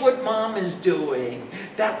watch what Mom is doing.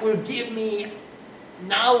 That will give me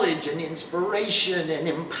knowledge and inspiration and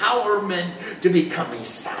empowerment to become a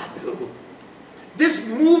sadhu. This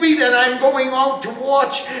movie that I'm going out to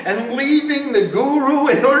watch and leaving the guru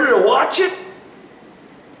in order to watch it,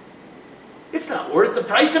 it's not worth the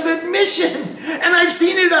price of admission. And I've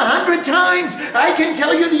seen it 100 times. I can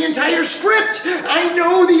tell you the entire script. I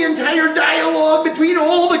know the entire dialogue between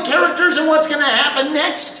all the characters and what's going to happen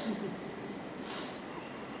next.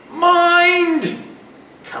 Mind,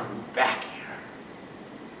 come back here.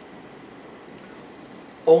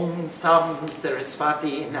 Om Sam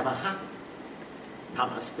Saraswati Namaha.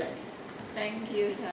 Namaste. Thank you.